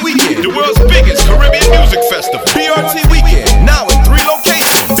 BRT Weekend, the world's biggest Caribbean music festival. BRT Weekend, now in 3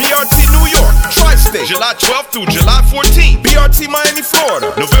 locations. BRT New York, Tri-State, July 12th through July 14th. BRT Miami, Florida,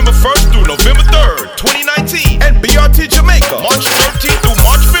 November 1st through November 3rd, 2019. And BRT Jamaica, March 13th through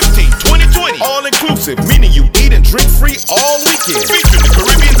March 15th, 2020. All inclusive, meaning you eat and drink free all weekend. Featuring the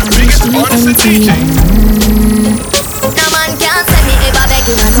Caribbean's biggest artists and DJs. No man can't say me ever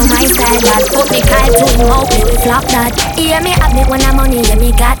begging, I know my style that. Put me kite to him out, me flop that. Hear me have me when I'm money, yeah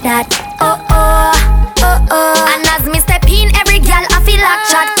me got that. Oh oh, oh oh. And as me step in, every girl I feel like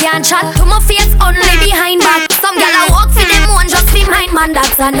chat. Can't chat to my face, only behind back. Some girl I walk for them one, just be mind man,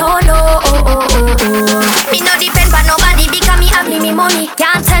 that's a no no. Oh oh oh oh. Me no depend on nobody because me have me money.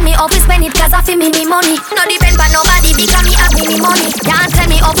 Can't tell me how to spend it cause I feel me money. No depend on nobody because me have me money. Can't tell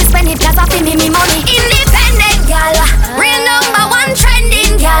me how to spend it cause I feel me money. Independent girl, real number one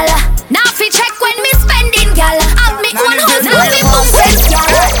trending girl. Now fi check when me spending girl. Have me own house, now me pump friends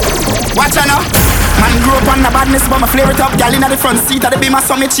girl. Watch out now. Man grew up on the badness, but me flare it up. Girl inna the front seat of the Beamer,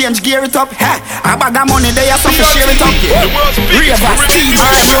 so me change gear it up. Hey, a bag of money there, so me share it up. Ravers, Steve,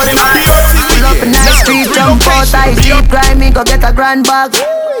 alright, show them out. Pull up in the street, jump out, I jeep, grind me, go get a grand bag.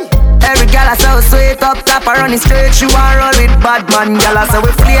 Every gal I say we sweet up top, I run it straight. She want roll with bad man, gal I say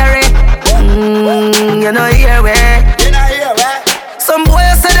we flare it. You know hear we. Some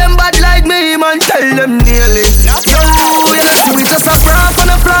boys say them bad like me, man, tell them nearly. Yo, you know see we just a brass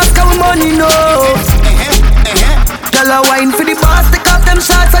and a flask of money, no. Gal a wine for the boss, take off them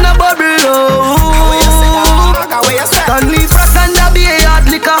shots and a bubble, oh. Don't leave rock and a be a hard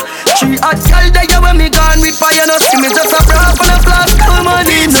liquor. 3 hot gal there when me gone with fire, no see me just a brass and a flask of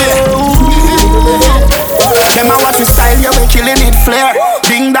money, no. Them a watch the style, you we killing it flair.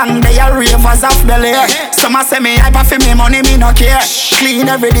 Ding dong, they a ravers off the lair. Some a say me hyper for me money, me no care. Clean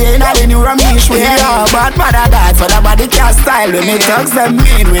every day in all the new Ramesh wear. Bad mother died for the body can't style. When me thugs them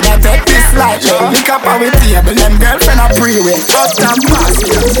mean, we don't take this lightly. Lick up our table, them girlfriend a pre-way. Up and pass.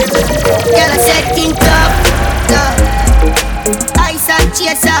 Girl I said think up, ice and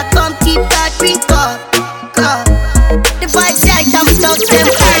chaser, come keep that drink up. The vibes like I'm stuck, them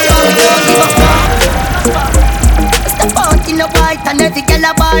high, don't give a fuck. In the white and every girl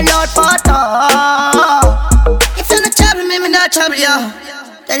a ball out for talk. If you not trouble me, me not trouble you.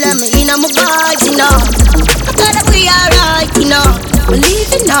 Tell me in my vibes, you know. I gotta be alright, you know. We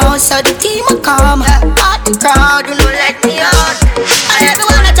leaving now, so the team will come. Out the crowd, you know, let me out. I never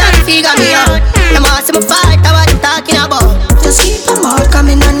wanna try to figure me out. No more see me fight, I what I'm talking about. Just keep them out,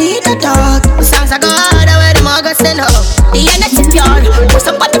 come in, I need a dog. The songs I go harder where the mug send up. The energy pure, put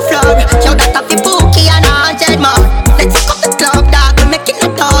some on the floor. Yo, that up the bookie and 100 more. Let's fuck up the club, dog, we're making the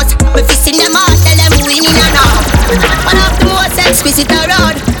toast. We're fixing them out, tell them we winning and all. One of the most exquisite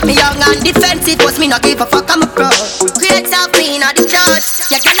around. Me young and defensive, was me not give a fuck, I'm a pro. Create a queen of the church.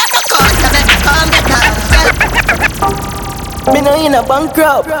 You cannot fuck out, so better come get out. Me no in a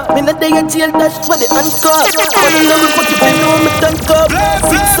bankrupt. Me no day a jail dash for the handcuff. But you know me put it in me tank up.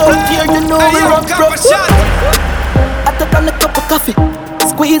 6 out here, you know we rock rock. I took on a cup of coffee.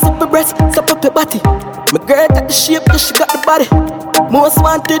 Squeeze up your breast, suck up your body. My girl got the shape, yeah, she got the body. Most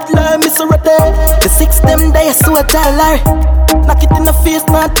wanted, like Miss Rotte. The 6 them day, I saw a tell Larry. Knock it in the face,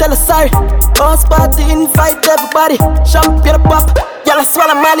 man, tell her sorry. House party, invite everybody. Champagne pop, y'all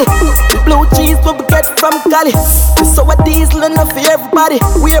swallow money. The blue cheese, what we get from Cali. So a diesel enough for everybody.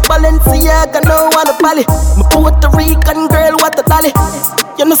 We're Balenciaga, no one a Bali. My Puerto Rican girl, what a dolly.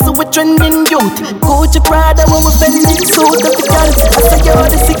 You know, so we trending youth. Gucci Prada, when we bending suit of the girl. I say, yo,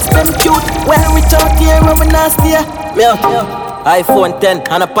 the 6 them cute. When we talk here, when we nasty. Me out, iPhone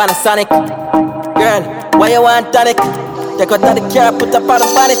 10 and a Panasonic. Girl, why you want tonic? Take out the car, put up on the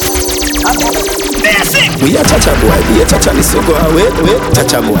bonnet. We a cha-cha boy, be a cha-cha ni so go away.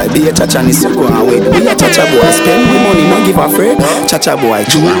 Cha-cha boy, be a cha-cha ni so go away. We a cha-cha boy, spend we money, no give a freight. Cha-cha boy,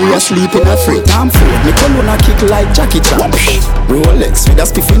 jewelry asleep in a freight. I'm food, me cologne a kick like Jackie Chan. Rolex with a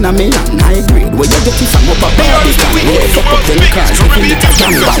spiff in a me and high grade. Where you get it from up a Barbican. Wake up 10 cars, living it a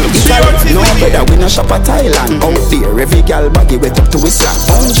jam bang. If I no better, we no shop at Thailand. Out there, every gal baggy wet up to his slang.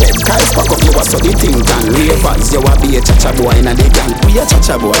 100 guys pack up, you a so the thing can. Ravers, you a be a cha-cha boy in a the gang. We a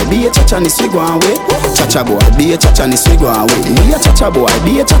cha-cha boy, be a cha-cha ni so go away. Cha-cha boy, be a cha-cha ni so go away. We a cha-cha boy,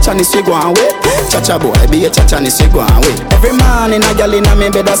 be a cha-cha ni so go away. Cha-cha boy, be a cha-cha ni so go away. Every man in a gal in a me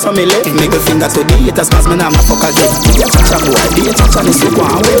bed, that's how me live. Middle finger to the haters, cause me nah ma fuck again. Be a cha-cha boy, be a cha-cha ni so go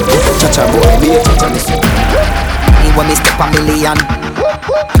away. Cha-cha boy, be a cha-cha ni so go away. When me step a million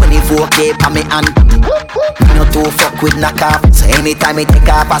 24K pa me hand. No to fuck with knockoff. So anytime me take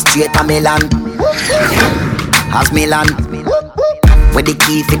off a straight a me land. As me land with the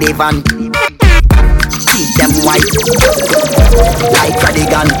key for the van. Keep them white like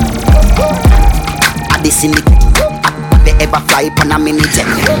Radigan. At the cynic they ever fly pan a mini jet.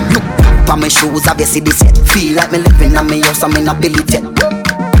 Look for my shoes, have you see this yet? Feel like me living on me house, I'm in a Billy jet.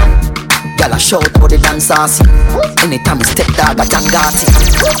 Girl, I shout for the dance saucy. Anytime I step dog, I Tangati.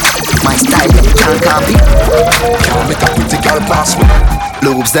 My style, you can't copy. Can't make a pretty girl pass me.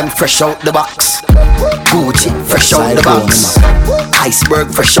 Lobes them fresh out the box. Gucci fresh out the box.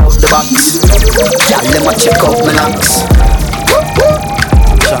 Iceberg fresh out the box. Girl, let me check out my locks.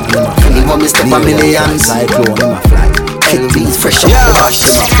 You want me step a millions? LB's fresh out the box.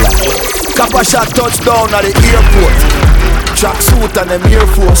 Copper shot touchdown at the airport. Tracksuit and them Air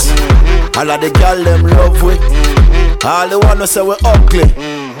Force. All of the gal them love we. All the wanna say we ugly.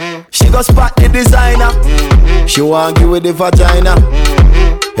 She go spot the designer. She want give with the vagina.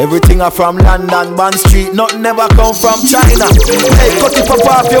 Everything are from London, Bond Street. Nothing never come from China. Hey, cut it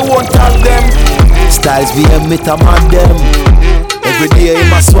up if you won't tag them. Styles VM me to man them. Every day he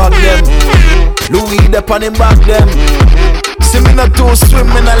must swag them. Louis the pan him back them. See me not too swim,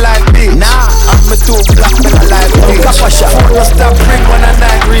 me not like this. Nah, I'm me too black, me not like this. Copper shot, no stop ring when I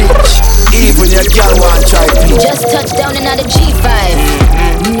night reach. Even your girl want try me. Just touched down and out of G5.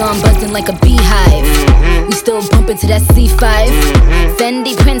 You know I'm buzzing like a beehive. We still bumping to that C5.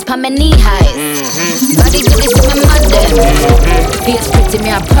 Fendi prints pa my knee highs. Body do this to my mother. Feels pretty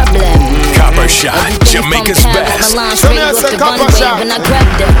me a problem. Copper shot, Jamaica's best. Come here, say copper shot. When I grab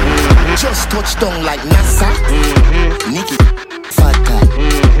them. Just touched down like NASA. Nikki, fat guy.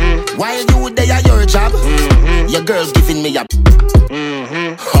 While you there at your job, your girl giving me a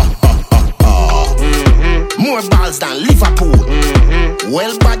more balls than Liverpool.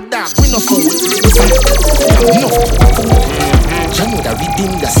 Well, bad dog, we no fool. No. You know that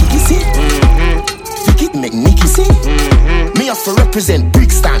redeem the city. Vicky make Nikki see. Me have to represent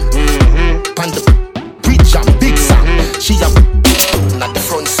Brixton. Pan the bridge and Big Sam. She a not the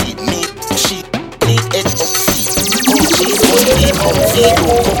front seat. Me, she need head up feet.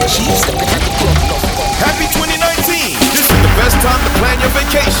 Happy 2019! This is the best time to plan your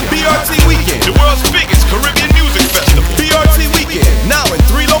vacation. BRT Weekend, the world's biggest Caribbean music festival. BRT Weekend, now in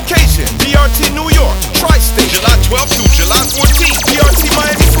 3 locations. BRT New York, Tri-State, July 12th through July 14th. BRT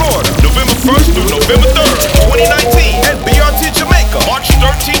Miami, Florida, November 1st through November 3rd, 2019. And BRT Jamaica, March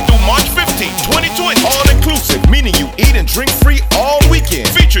 13th through March 15th, 2020. All inclusive, meaning you eat and drink free all weekend.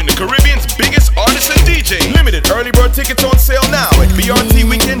 Featuring the Caribbean's biggest artists and DJs. Limited early bird tickets on sale now at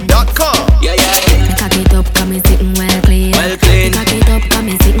brtweekend.com. Yeah. Cock it up, come and sitting well clean. Well clean. Cock it up, come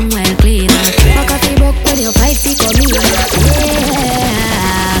and sitting well clean. Fuck off the book when you fight to come in.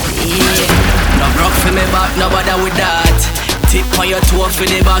 No rock for me back, no bother with that. Tip on your toe for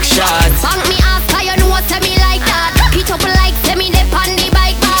the back shot. Funk me after you know say me like that. Pick up like say me dip on the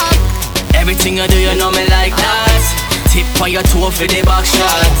bike back. Everything you do, you know me like that. Tip on your toe for the back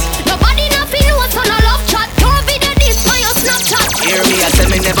shot. Nobody nothing knows on a love chat. Don't video this for your Snapchat. Hear me, I tell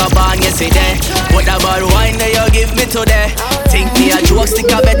me never born yesterday. What about wine that you give me today? Think me a joke,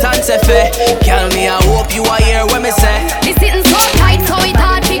 stick a bet and say fair. Girl, me I hope you are here when me say. This sitting so tight, so it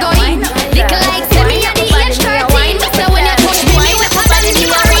hard to go in. Little like say me at the age 13. Me say when you touch me, me with a body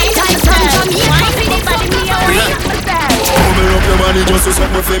in my right time. From Jamaica, for the body me a real. Bubble up your body just to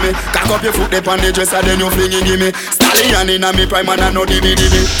something for me. Cock up your foot up on the dresser, then you fling it, give me. Stallion in a me prime and I know DB.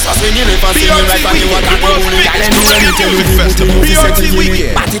 So swinging it and singing like when you walk out the moon. Girl, and do anything with the BRT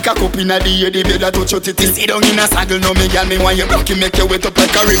Weekend. Party cock up in a the bed that touch your titty. Sit down in a saddle, no me girl, me want you rocky, make you wet up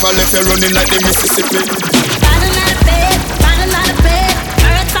like a river, left you running like the Mississippi. Bottom of the bed, bottom of the bed.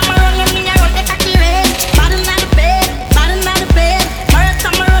 Every time I run me, I run the cocky red. Bottom of the bed, bottom of the bed. Every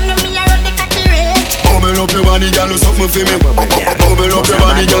time I run me, I run the cocky red. Bubble up your body, girl, do something for me. Bubble up your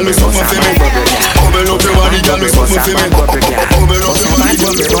body, girl, do something for me. for me.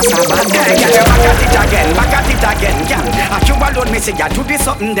 Back at it again, gal. You alone, me say ya do this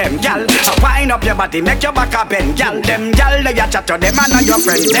something, them gal. Wind up your body, make your back a bend, gal. Them gal, they a chat to them and your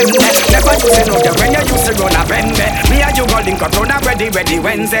friend. Them never used to know you when you used to run a bend. Me and you go link up on a ready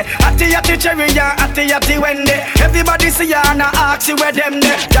Wednesday. Atty cherry ya, atty Wednesday. Everybody see ya and ask you where them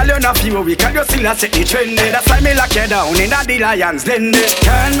there. Gal, you not few week and you still a set the trend. That's why me lock you down in the Lions Den.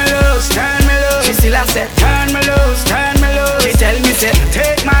 Turn me loose, turn me loose. She still a say, turn me loose, turn me loose. She tell me say,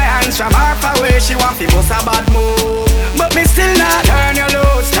 take my hands from her away. She want to bust a bad move, but me still not. Turn you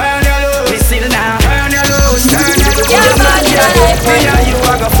loose, turn you loose. Me still not. Turn you loose, turn you loose. Yeah, man, me and you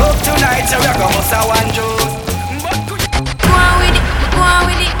are gonna fuck tonight, so we are gonna bust a one juice. Go on with it, go on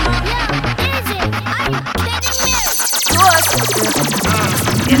with it.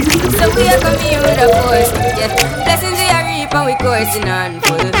 So we are coming here with a force. Yes, blessings we are reap and we coursing on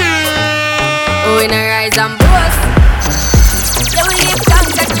full. Oh, we not rise and boast. Yeah, we give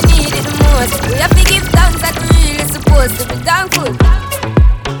thanks that we need it the most. We have to give thanks that we really supposed to be thankful.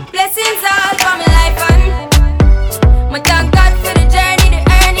 Blessings all for my life and my thank God for the journey, the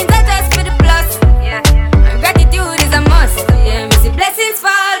earnings are just for the plus. Yeah, and gratitude is a must. Yeah, me see blessings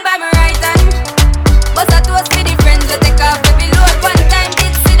fall by my right hand. But I toast for the friends that take off every load. One time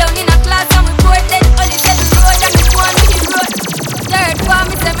did sit down in a class and we bored then only said the road and we go on with the road. Third form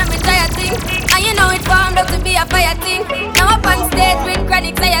me say me try a thing, and you know it formed up to be a fire thing. Now up on stage with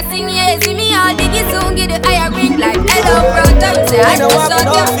chronic say I sing, yeah, see me all diggy soon get the higher ring like hello bro. Time say I just saw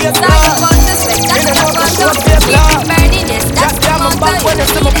you, start your boss to spec, that's the boss to keep it burning, yes, that's the mountain. When you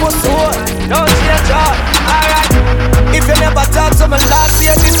see me put sword, don't change up, alright. If you never talk to me last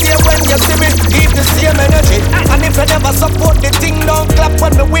year, this year when you see me, keep the same energy. And if you never support the thing, don't clap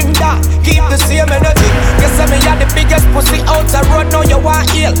when me win that. Keep the same energy. You say me are the biggest pussy out the road, now you want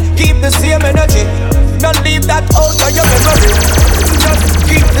heal. Keep the same energy. Don't leave that out of your memory. Just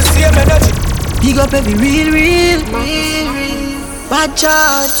keep the same energy. Big up every real bad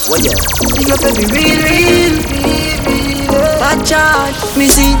charge. What yeah? Big up every real bad charge. Me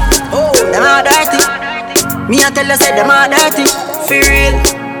see, them are dirty. Me a tell you say them are dirty. For real,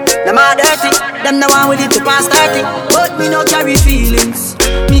 them are dirty. Them the one with it to pass 30. But me no carry feelings.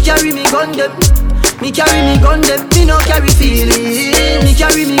 Me carry me gun them. Me carry me gun them. Me no carry feelings. Me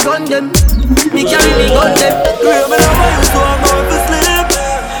carry me gun them. Me carry me gun them. Yeah, me never used to have no to sleep.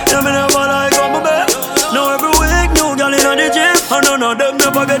 Yeah, me never like on my bed. Now every week new girl in the gym, and none of them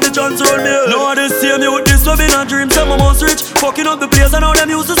never get the chance to roll me. Now they see me with this love in a dream. Say my most rich, fucking up the place, and now them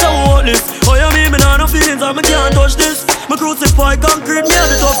used to say worthless. Oh yeah, me nah no feelings, and me can't touch this. Me crucify concrete, me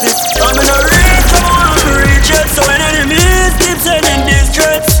have the toughest. And me not reach, so I want to reach it. So when enemies keep sending these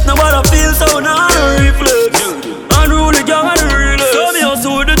threats, nobody feels so now no reflex. Unruly gang and the realest. So me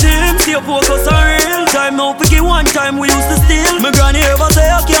also with the team, stay focused on real time. Now pick it one time we used to steal. My granny ever say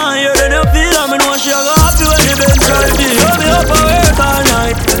I can't hear then you feel. And me know she go happy when the bench try to feel. So me up and work all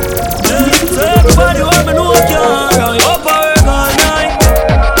night. So everybody want me know I can't ride. Up and work all night.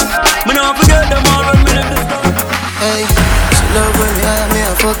 Me not forget them all when me live this time. Hey, she love when me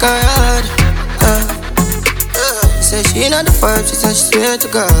I fuck her hard. Say she not the first, she said she swear to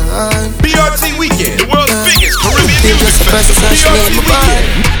God. BRT Weekend, the world's biggest Caribbean music festival. BRT Weekend.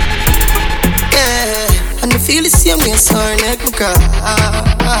 Yeah, and I feel the same way, so her neck me cry.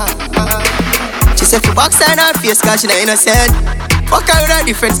 She said for box and her face, cause she not innocent. Fuck her with her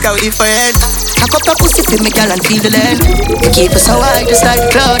different scout different. Cock up her pussy for me, girl, and feel the land. They keep us so high, just like the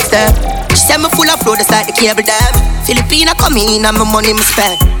clouds there. She said me full of flow, just like the cable dam. Filipina come in and my money me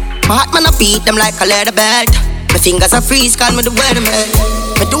spend. My heart man I beat them like a leather belt. My fingers are freeze, call me the weatherman.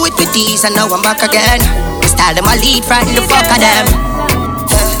 I do it with these and now I'm back again. My style them I lead, frighten the fuck of them.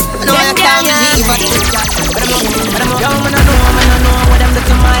 I know I can't believe it. But I'm young and I know what them do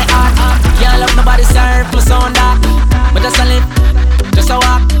to my heart. Can't love nobody serve my sound that. But just a live, just a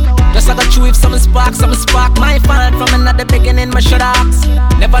walk. Just a go chew if some spark my fan from another beginning, my should ask.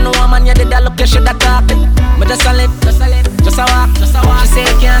 Never know a man, you did that look, you should have talked. But just a live, just a walk. She say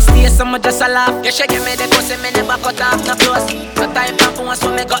you can't stay, so me just a laugh. You should give me the pussy, me never cut off no close. No time for phone,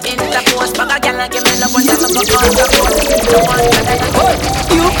 so me go interpose. Bag a girl and give me love when them go on the road.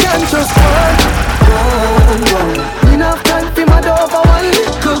 You can't just run. Enough time for my dog for one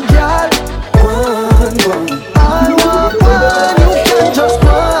little girl. I want one. You can't just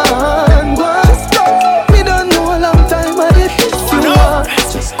run. Me don't know a long time, but if you want,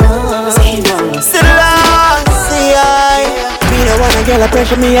 just run. See the last, see I. Me don't wanna girl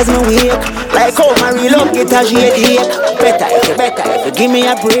pressure me as me wake. Like how my real love get a shady. Better if you give me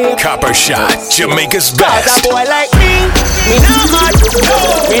a break. Copper Shot, Jamaica's best. Cause a boy like me no mad.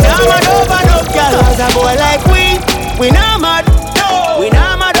 Me no mad over no girl. Cause a boy like We not mad, no. We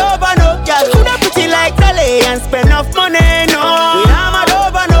not mad over no girl. Coulda pretty like Dolly and spend enough money, no. We not mad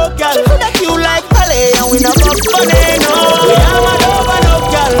over no girl. Coulda cute like Dolly and we not got money, no. We not mad over no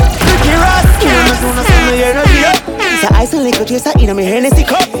girl. Ricky Ross, you know some energy up. It's a ice and liquor chaser in my Hennessy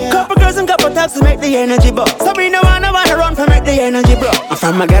cup. Couple girls and couple taps to make the energy buck. So me no wanna run for make the energy block. I'm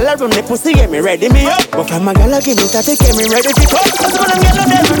from a gal run the pussy, get me ready me up. But from a gal give me that, get me ready to cut. Cause when I'm yellow,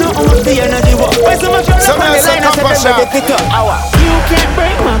 then we know how much the energy walk. Why so much on the line, I said them ready to cut. You can't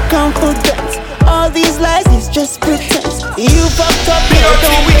break my confidence. All these lies is just pretense. You fucked up, you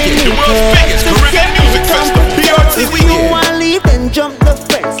don't really the world's biggest Caribbean music festival. BRT If you wanna leave, then jump the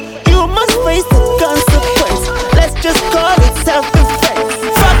fence. You must face the consequence. Let's just call it self-defense.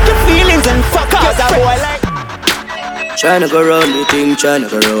 Fuck your feelings and fuck your friends. Like tryna go round the thing,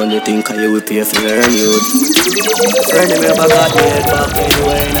 cause you will pay for learn youth. Friend me up, I got the head back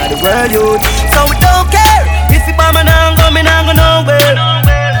anywhere in the world youth. So we don't care if you buy me now, me now go nowhere.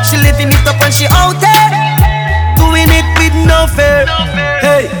 She living it up and she out there, doing it with no fear.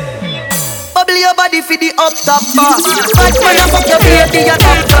 Hey, bubble your body for the up top bar. Bad man a fuck your baby a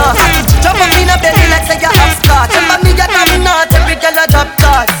top class. Jump up in a belly like say you have scotch. Tell me you tell me not every girl a drop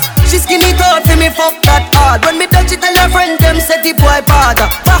charts. She skinny good for me fuck that hard. When me touch it tell her friend them say the boy bad.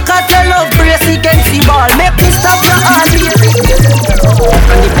 Fuck out your love brace against the ball. Make me stop your heart baby.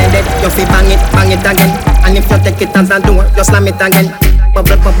 Independent, you fi bang it again. And if you take it as a door, you slam it again.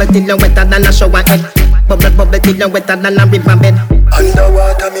 Bubble till you wetter than a shower head. Bubble till you wetter than a river bed.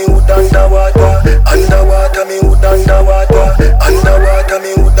 Underwater me wood underwater. Underwater me wood underwater. Underwater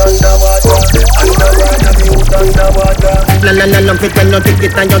me wood underwater. Underwater me wood underwater. No, pretend you take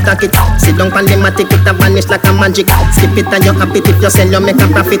it and you take it. Sit down pan the matic, it a vanish like a magic. Skip it and you happy if you sell, you make a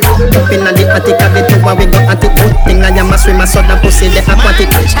profit. Up in the attic, have it to where we go at it. Thing like you must swim, a soda pussy, the aquatic.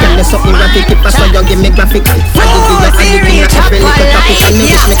 Tell me something erratic, if I saw you give me graphic. Serious chop one line,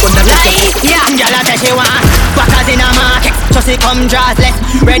 yeah. Y'all say she want backers in a market, so she come dressless,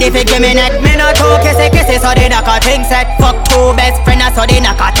 ready for give me neck. Me not talk, kissy, so they knock a thing set. Fuck two best friends, so they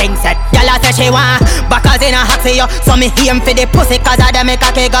knock a thing set. Y'all say she want backers in a haxi, so me aim for the pussy, cause I dem make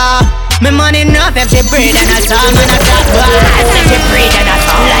a kick off. Me money enough if she breathe and a song and a shot boy. I say she breathe and a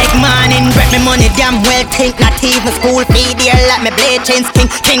song. Like morning bread, me money damn well think. Not even school fee dear like me blade chains king.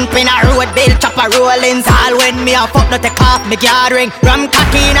 Kingpin a road bill, chopper rollings. All when me a fuck no take off me gathering. Rum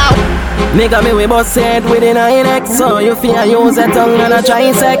cocky now. Nigga me we bust it within a neck. So you fear use a tongue and a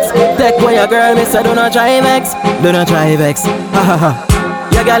try sex. Take away your girl, me say do not try vex. Do not try vex. Ha ha ha.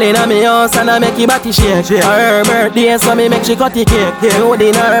 Your girl inna me house and I make your body shake. Her birthday so me make she cut the cake. Hold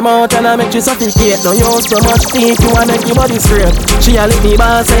in her mouth and I make she suffocate. Don't use so much teeth you a make your body straight. She a lick me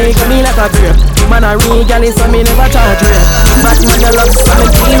ball say come me like a grape. Man a real girl so me never charge rate. But man a love so me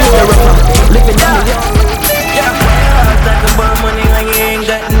clean with the rough. Live it down. Yeah, talk about money when you ain't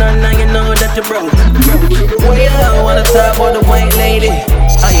got none and you know that you broke. Well, you wanna talk about the white lady?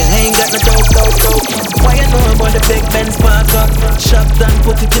 Oh, you ain't got no dope. Why you know about the big Benz park up? Shop and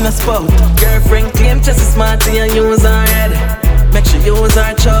put it in a spot. Girlfriend claim just as smart and use her head. Make sure you use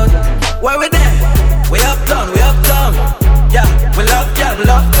her child. Where we there? We uptown. Yeah, we love gun. We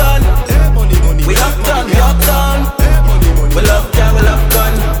uptown. We love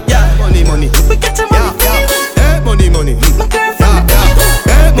gun. Yeah, money. We get your money. Hey, money. My girlfriend.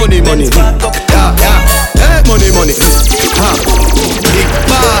 Hey, money. Hey, money. Ha. Big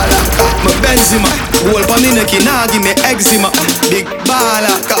baller, got my Benzema. Whole pa me neck, nah give me eczema. Big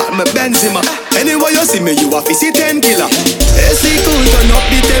baller, got my Benzema. Anyway you see me, you a fizzy 10 killer. AC cool, turn up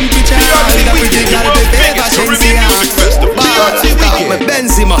the temperature. With a pretty girl, the favor, Shensia. Baller, got my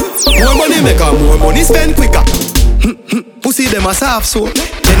Benzema. More money make her, more money spend quicker. Pussy them a soft soap.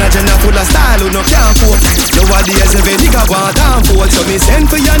 Jenna full of style who no can't afford. Nowadays every nigga want and fold. So me send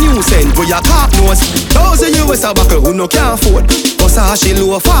for your new send for your cock nose. Thousand US a buckle who no can't afford. Cause she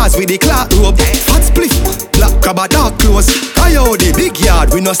low fast with the clock rope. Hot split, black crab a dark clothes. Coyote big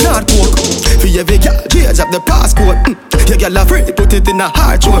yard we no start pork. For every girl change up the passcode. Your girl afraid put it in a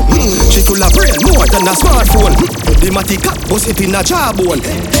hard throat. She full of brain more than a smartphone. The matty cat bust it in a jawbone.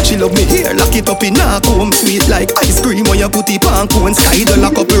 She love me here lock it up in a comb. Sweet like ice cream when you put it on cone. Sky the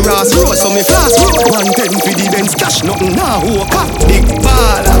lock up a Ross Road so me fast road. 110 for the Benz cash nothing now walk up. Big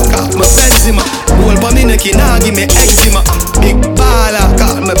baller got my Benzema. Whole pa me neck nah give me eczema. Big baller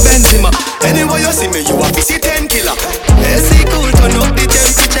got my Benzema. Anyway you see me you a fizzy 10 killer. AC cool turn up the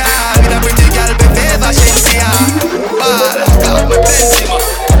temperature. With a pretty girl be favor Shensia. Baller got my Benzema.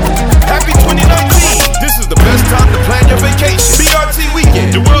 Happy 2019. This is the best time to plan your vacation. BRT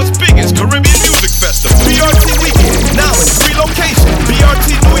Weekend, the world's biggest Caribbean music festival. BRT Weekend, now in 3 locations. BRT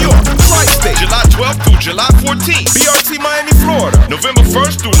New York, Tri-State, July 12th through July 14th. BRT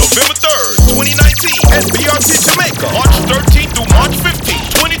November 3rd, 2019 at BRT Jamaica. March 13th through March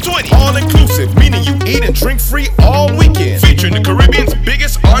 15th, 2020. All inclusive, meaning you eat and drink free all weekend. Featuring the Caribbean's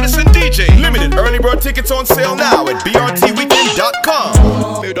biggest artists and DJs. Limited early bird tickets on sale now at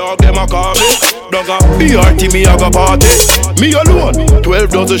brtweekend.com. Me dog them a call me, dog a BRT me a go party. Me alone,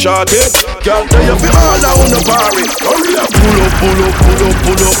 12 dozen shorty. Girl, tell you fi all down the party. Hurry up, pull up, pull up, pull up,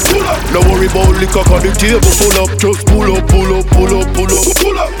 pull up, pull up. No worry about liquor 'cause the table full up. Just pull up, pull up, pull up, pull up,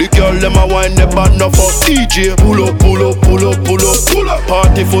 pull up. The girl them a wine the band no for DJ. Pull up, pull up, pull up, pull up, pull up.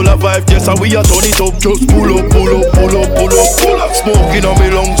 Party full of vibes, yes, and we a turn it up. Just pull up, pull up, pull up, pull up, pull up. Smoking on me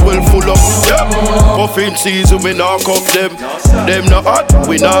lungs well full up. Yeah, puffin' season we not cuff them. Them not hot,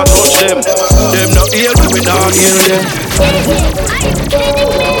 we not touch them. Them not heal, we not heal them.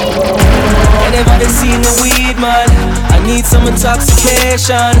 Anybody seen the weed, man? I need some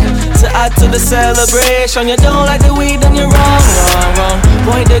intoxication to add to the celebration. You don't like the weed, then you're wrong, wrong, wrong.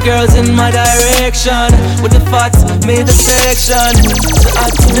 Point the girls in my direction with the fats, made the section to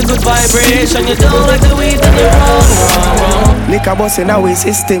add to the good vibration. You don't like the weed, then you're wrong, wrong, wrong. Liquor bust in our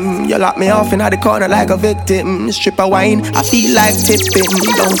system. You lock me off in the corner like a victim. Strip of wine, I feel like tipping.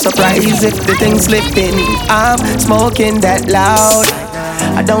 Don't surprise if the thing's slipping. I'm smoking that loud.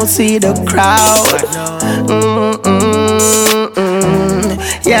 I don't see the crowd.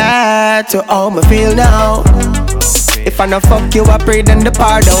 Yeah, to all me feel now. If I not fuck you, I pray then the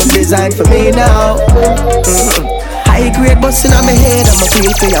part don't design for me now. High grade bustin' on my head, I'ma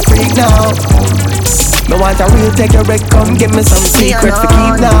feel for your freak now. Me want a real take a wreck, come give me some secrets to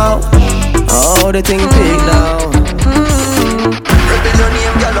keep now. Oh, the thing big now.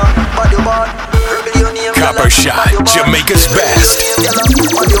 Copper Shot, Jamaica's best.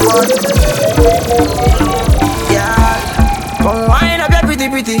 Yeah, come wind up your pretty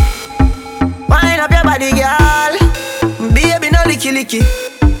pretty. Wind up your body, girl. Baby, no licky licky.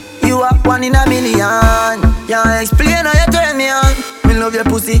 You are one in a million. Yeah, explain how you turn me on. Me love your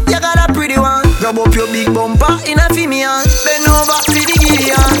pussy, you got a pretty one. Grab up your big bumper in a female. Bend over for the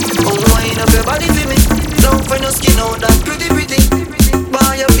Gideon. Come wind up your body for me. Don't find no skin out, that's pretty pretty.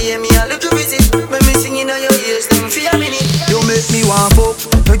 Boy, you pay me a little visit. When me singing on your ears, them for a minute. You make me warm up.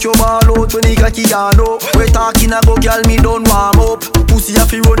 Make your ball out when the cocky gone up. We talking a go, girl, me don't warm up. Pussy a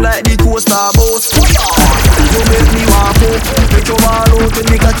fi run like the coaster bus. You make me warm up. Make your ball out when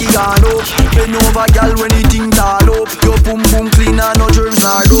the cocky gone up. Bend over, girl, when the thing tall up. Your boom boom clean and no germs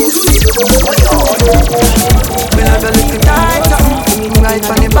nor dust. Me love your little tight, singing right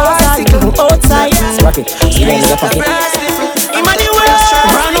on the bicycle. Outside, rocket, swing the pocket. In my new world,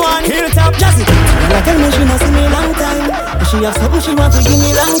 brand one, hilltop, jazzy. Girl, I tell me she not see me long time. She have something she want to give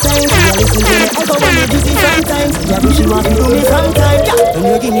me long time. She a listen to me echo when me busy sometimes. Yeah, but she want to do me from time. Yeah, when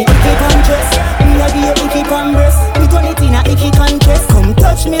you give me icky punches, me a give you icky pan breast. Me turn it in a icky contest. Come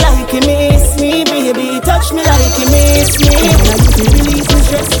touch me like you miss me, baby. Touch me like you miss me. Now you feel release me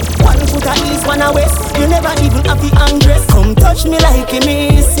stress. One foot at east, one at west. You never even have the undress. Come touch me like you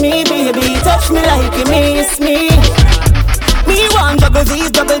miss me, baby. Touch me like you miss me. Me want double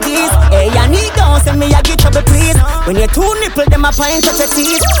D's. Hey, I need down, send me a get trouble please. When you two nipple, them a pint touch your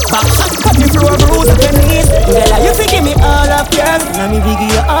teeth. Back shot, cut me through a bruise of your knees. Girl, you fi give me all of yours, and me give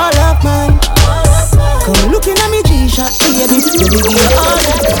you all of mine. Come looking at me G-shot, baby, you give you all of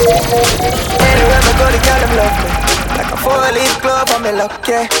anywhere I go, the girl them love me. Like a 4-leaf glove, I'm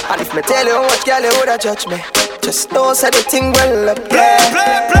lucky. And if me tell you what, girl, you woulda judge me. Just know say the thing well up, yeah.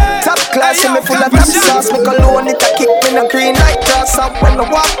 Top class, hey, me full of top sauce. Me cologne, it a kick me no green like grass. And when I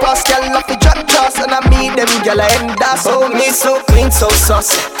walk past, girl, love the drop toss. And I meet them, girl, I end that. So me so clean, so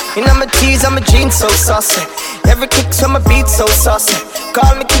saucy. You know my tees and my jeans so saucy. Every kick so my beat so saucy.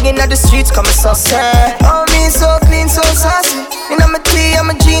 Call me king in the streets, call me saucy. Oh, me so clean, so saucy. You know my tee and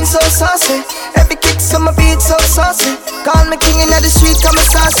my jeans so saucy. Every kick so my beat so saucy. Call me king in the streets, call me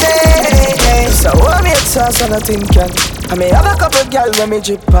saucy. So what me a sauce and I think can. I may have a couple girl when me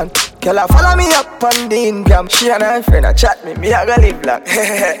drip on. Girl I follow me up on the Instagram. She and her friend a chat me a go live long.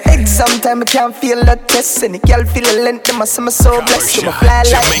 Exam time I can't feel the test. And the girl feel the length, them a say me so blessed. So me fly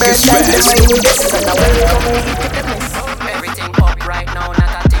like birds, like them a invest. And I welcome me to the mess. Everything up right now,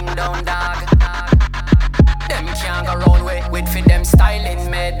 not a thing down, dog. Them can't go round with for them styling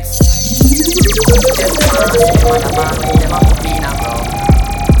meds. Them can't see them on a bar, them a put me in a bro.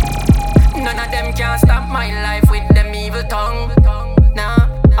 None of them can stop my life with them evil tongue.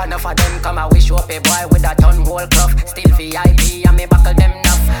 Nah, enough of them come and wish you up a boy with a ton hole cuff. Still VIP and me buckle them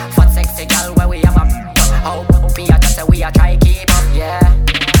enough. Fat sexy girl where we have a how we a just say we a try keep up. Yeah,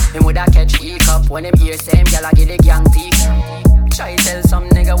 him woulda catch hiccup when him hear same girl a give the gang teeth. Try tell some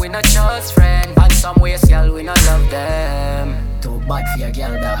nigga we not just friend, and some ways girl we not love them. bad for your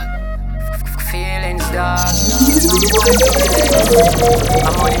girl, dog. Feelings, dog.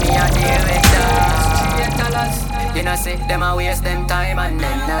 I'm only me a deal with, dog. You know, see, them a waste them time and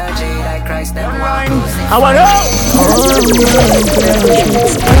energy like Christ, them walk. I wanna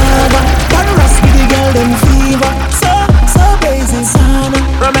gotta rush with the girl, them fever. So basic, son.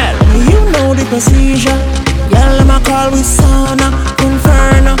 Romel, you know the procedure. Girl, I'ma call with sauna,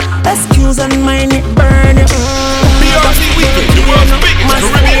 inferno. Excuse and mind it burn you. BRT Weekend, the world's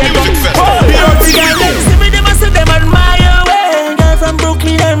biggest Caribbean music festival. BRT Weekend. See me, them a say them admire way. Girl from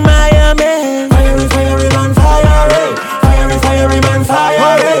Brooklyn and Miami. Fiery man, fiery man,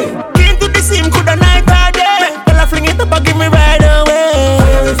 fiery. Came to the scene, coulda night or day. Girl, I fling it up and give me right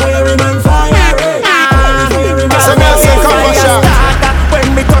away. Fiery man, fiery. So me a say couple shot.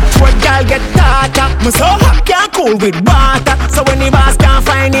 When me touch what girl get tarta. Me so hot can't cool with water. So when the boss can't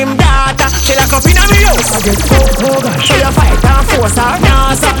find him data, she lock up in a me house. I get so gosh. So you fight and force her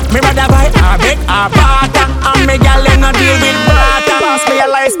NASA. Me rather buy her big or barter. And me girl in a deal with barter. Pass me a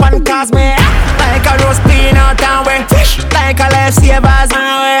lifespan cause me like a roast peanut and we like a lifesavers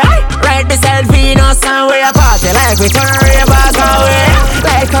and we right beside Venus and we a party like we turn ravers and we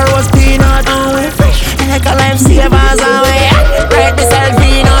like a roast peanut and we like a lifesavers and we right beside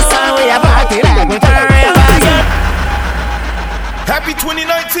Venus and we a party like we turn ravers. Happy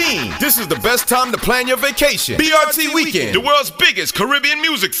 2019! This is the best time to plan your vacation. BRT Weekend, the world's biggest Caribbean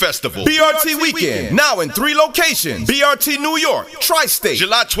music festival. BRT Weekend, now in 3 locations. BRT New York, Tri-State,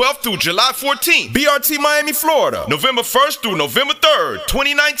 July 12th through July 14th. BRT Miami, Florida, November 1st through November 3rd,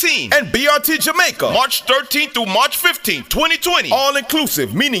 2019. And BRT Jamaica, March 13th through March 15th, 2020. All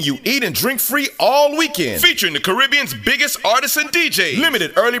inclusive, meaning you eat and drink free all weekend. Featuring the Caribbean's biggest artists and DJs.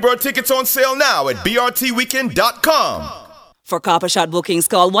 Limited early bird tickets on sale now at brtweekend.com. For Copper Shot bookings,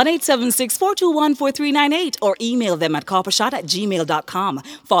 call 1-876-421-4398 or email them at coppershot@gmail.com.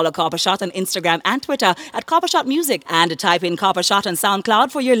 Follow Copper Shot on Instagram and Twitter at Copper Shot Music and type in Copper Shot on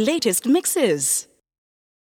SoundCloud for your latest mixes.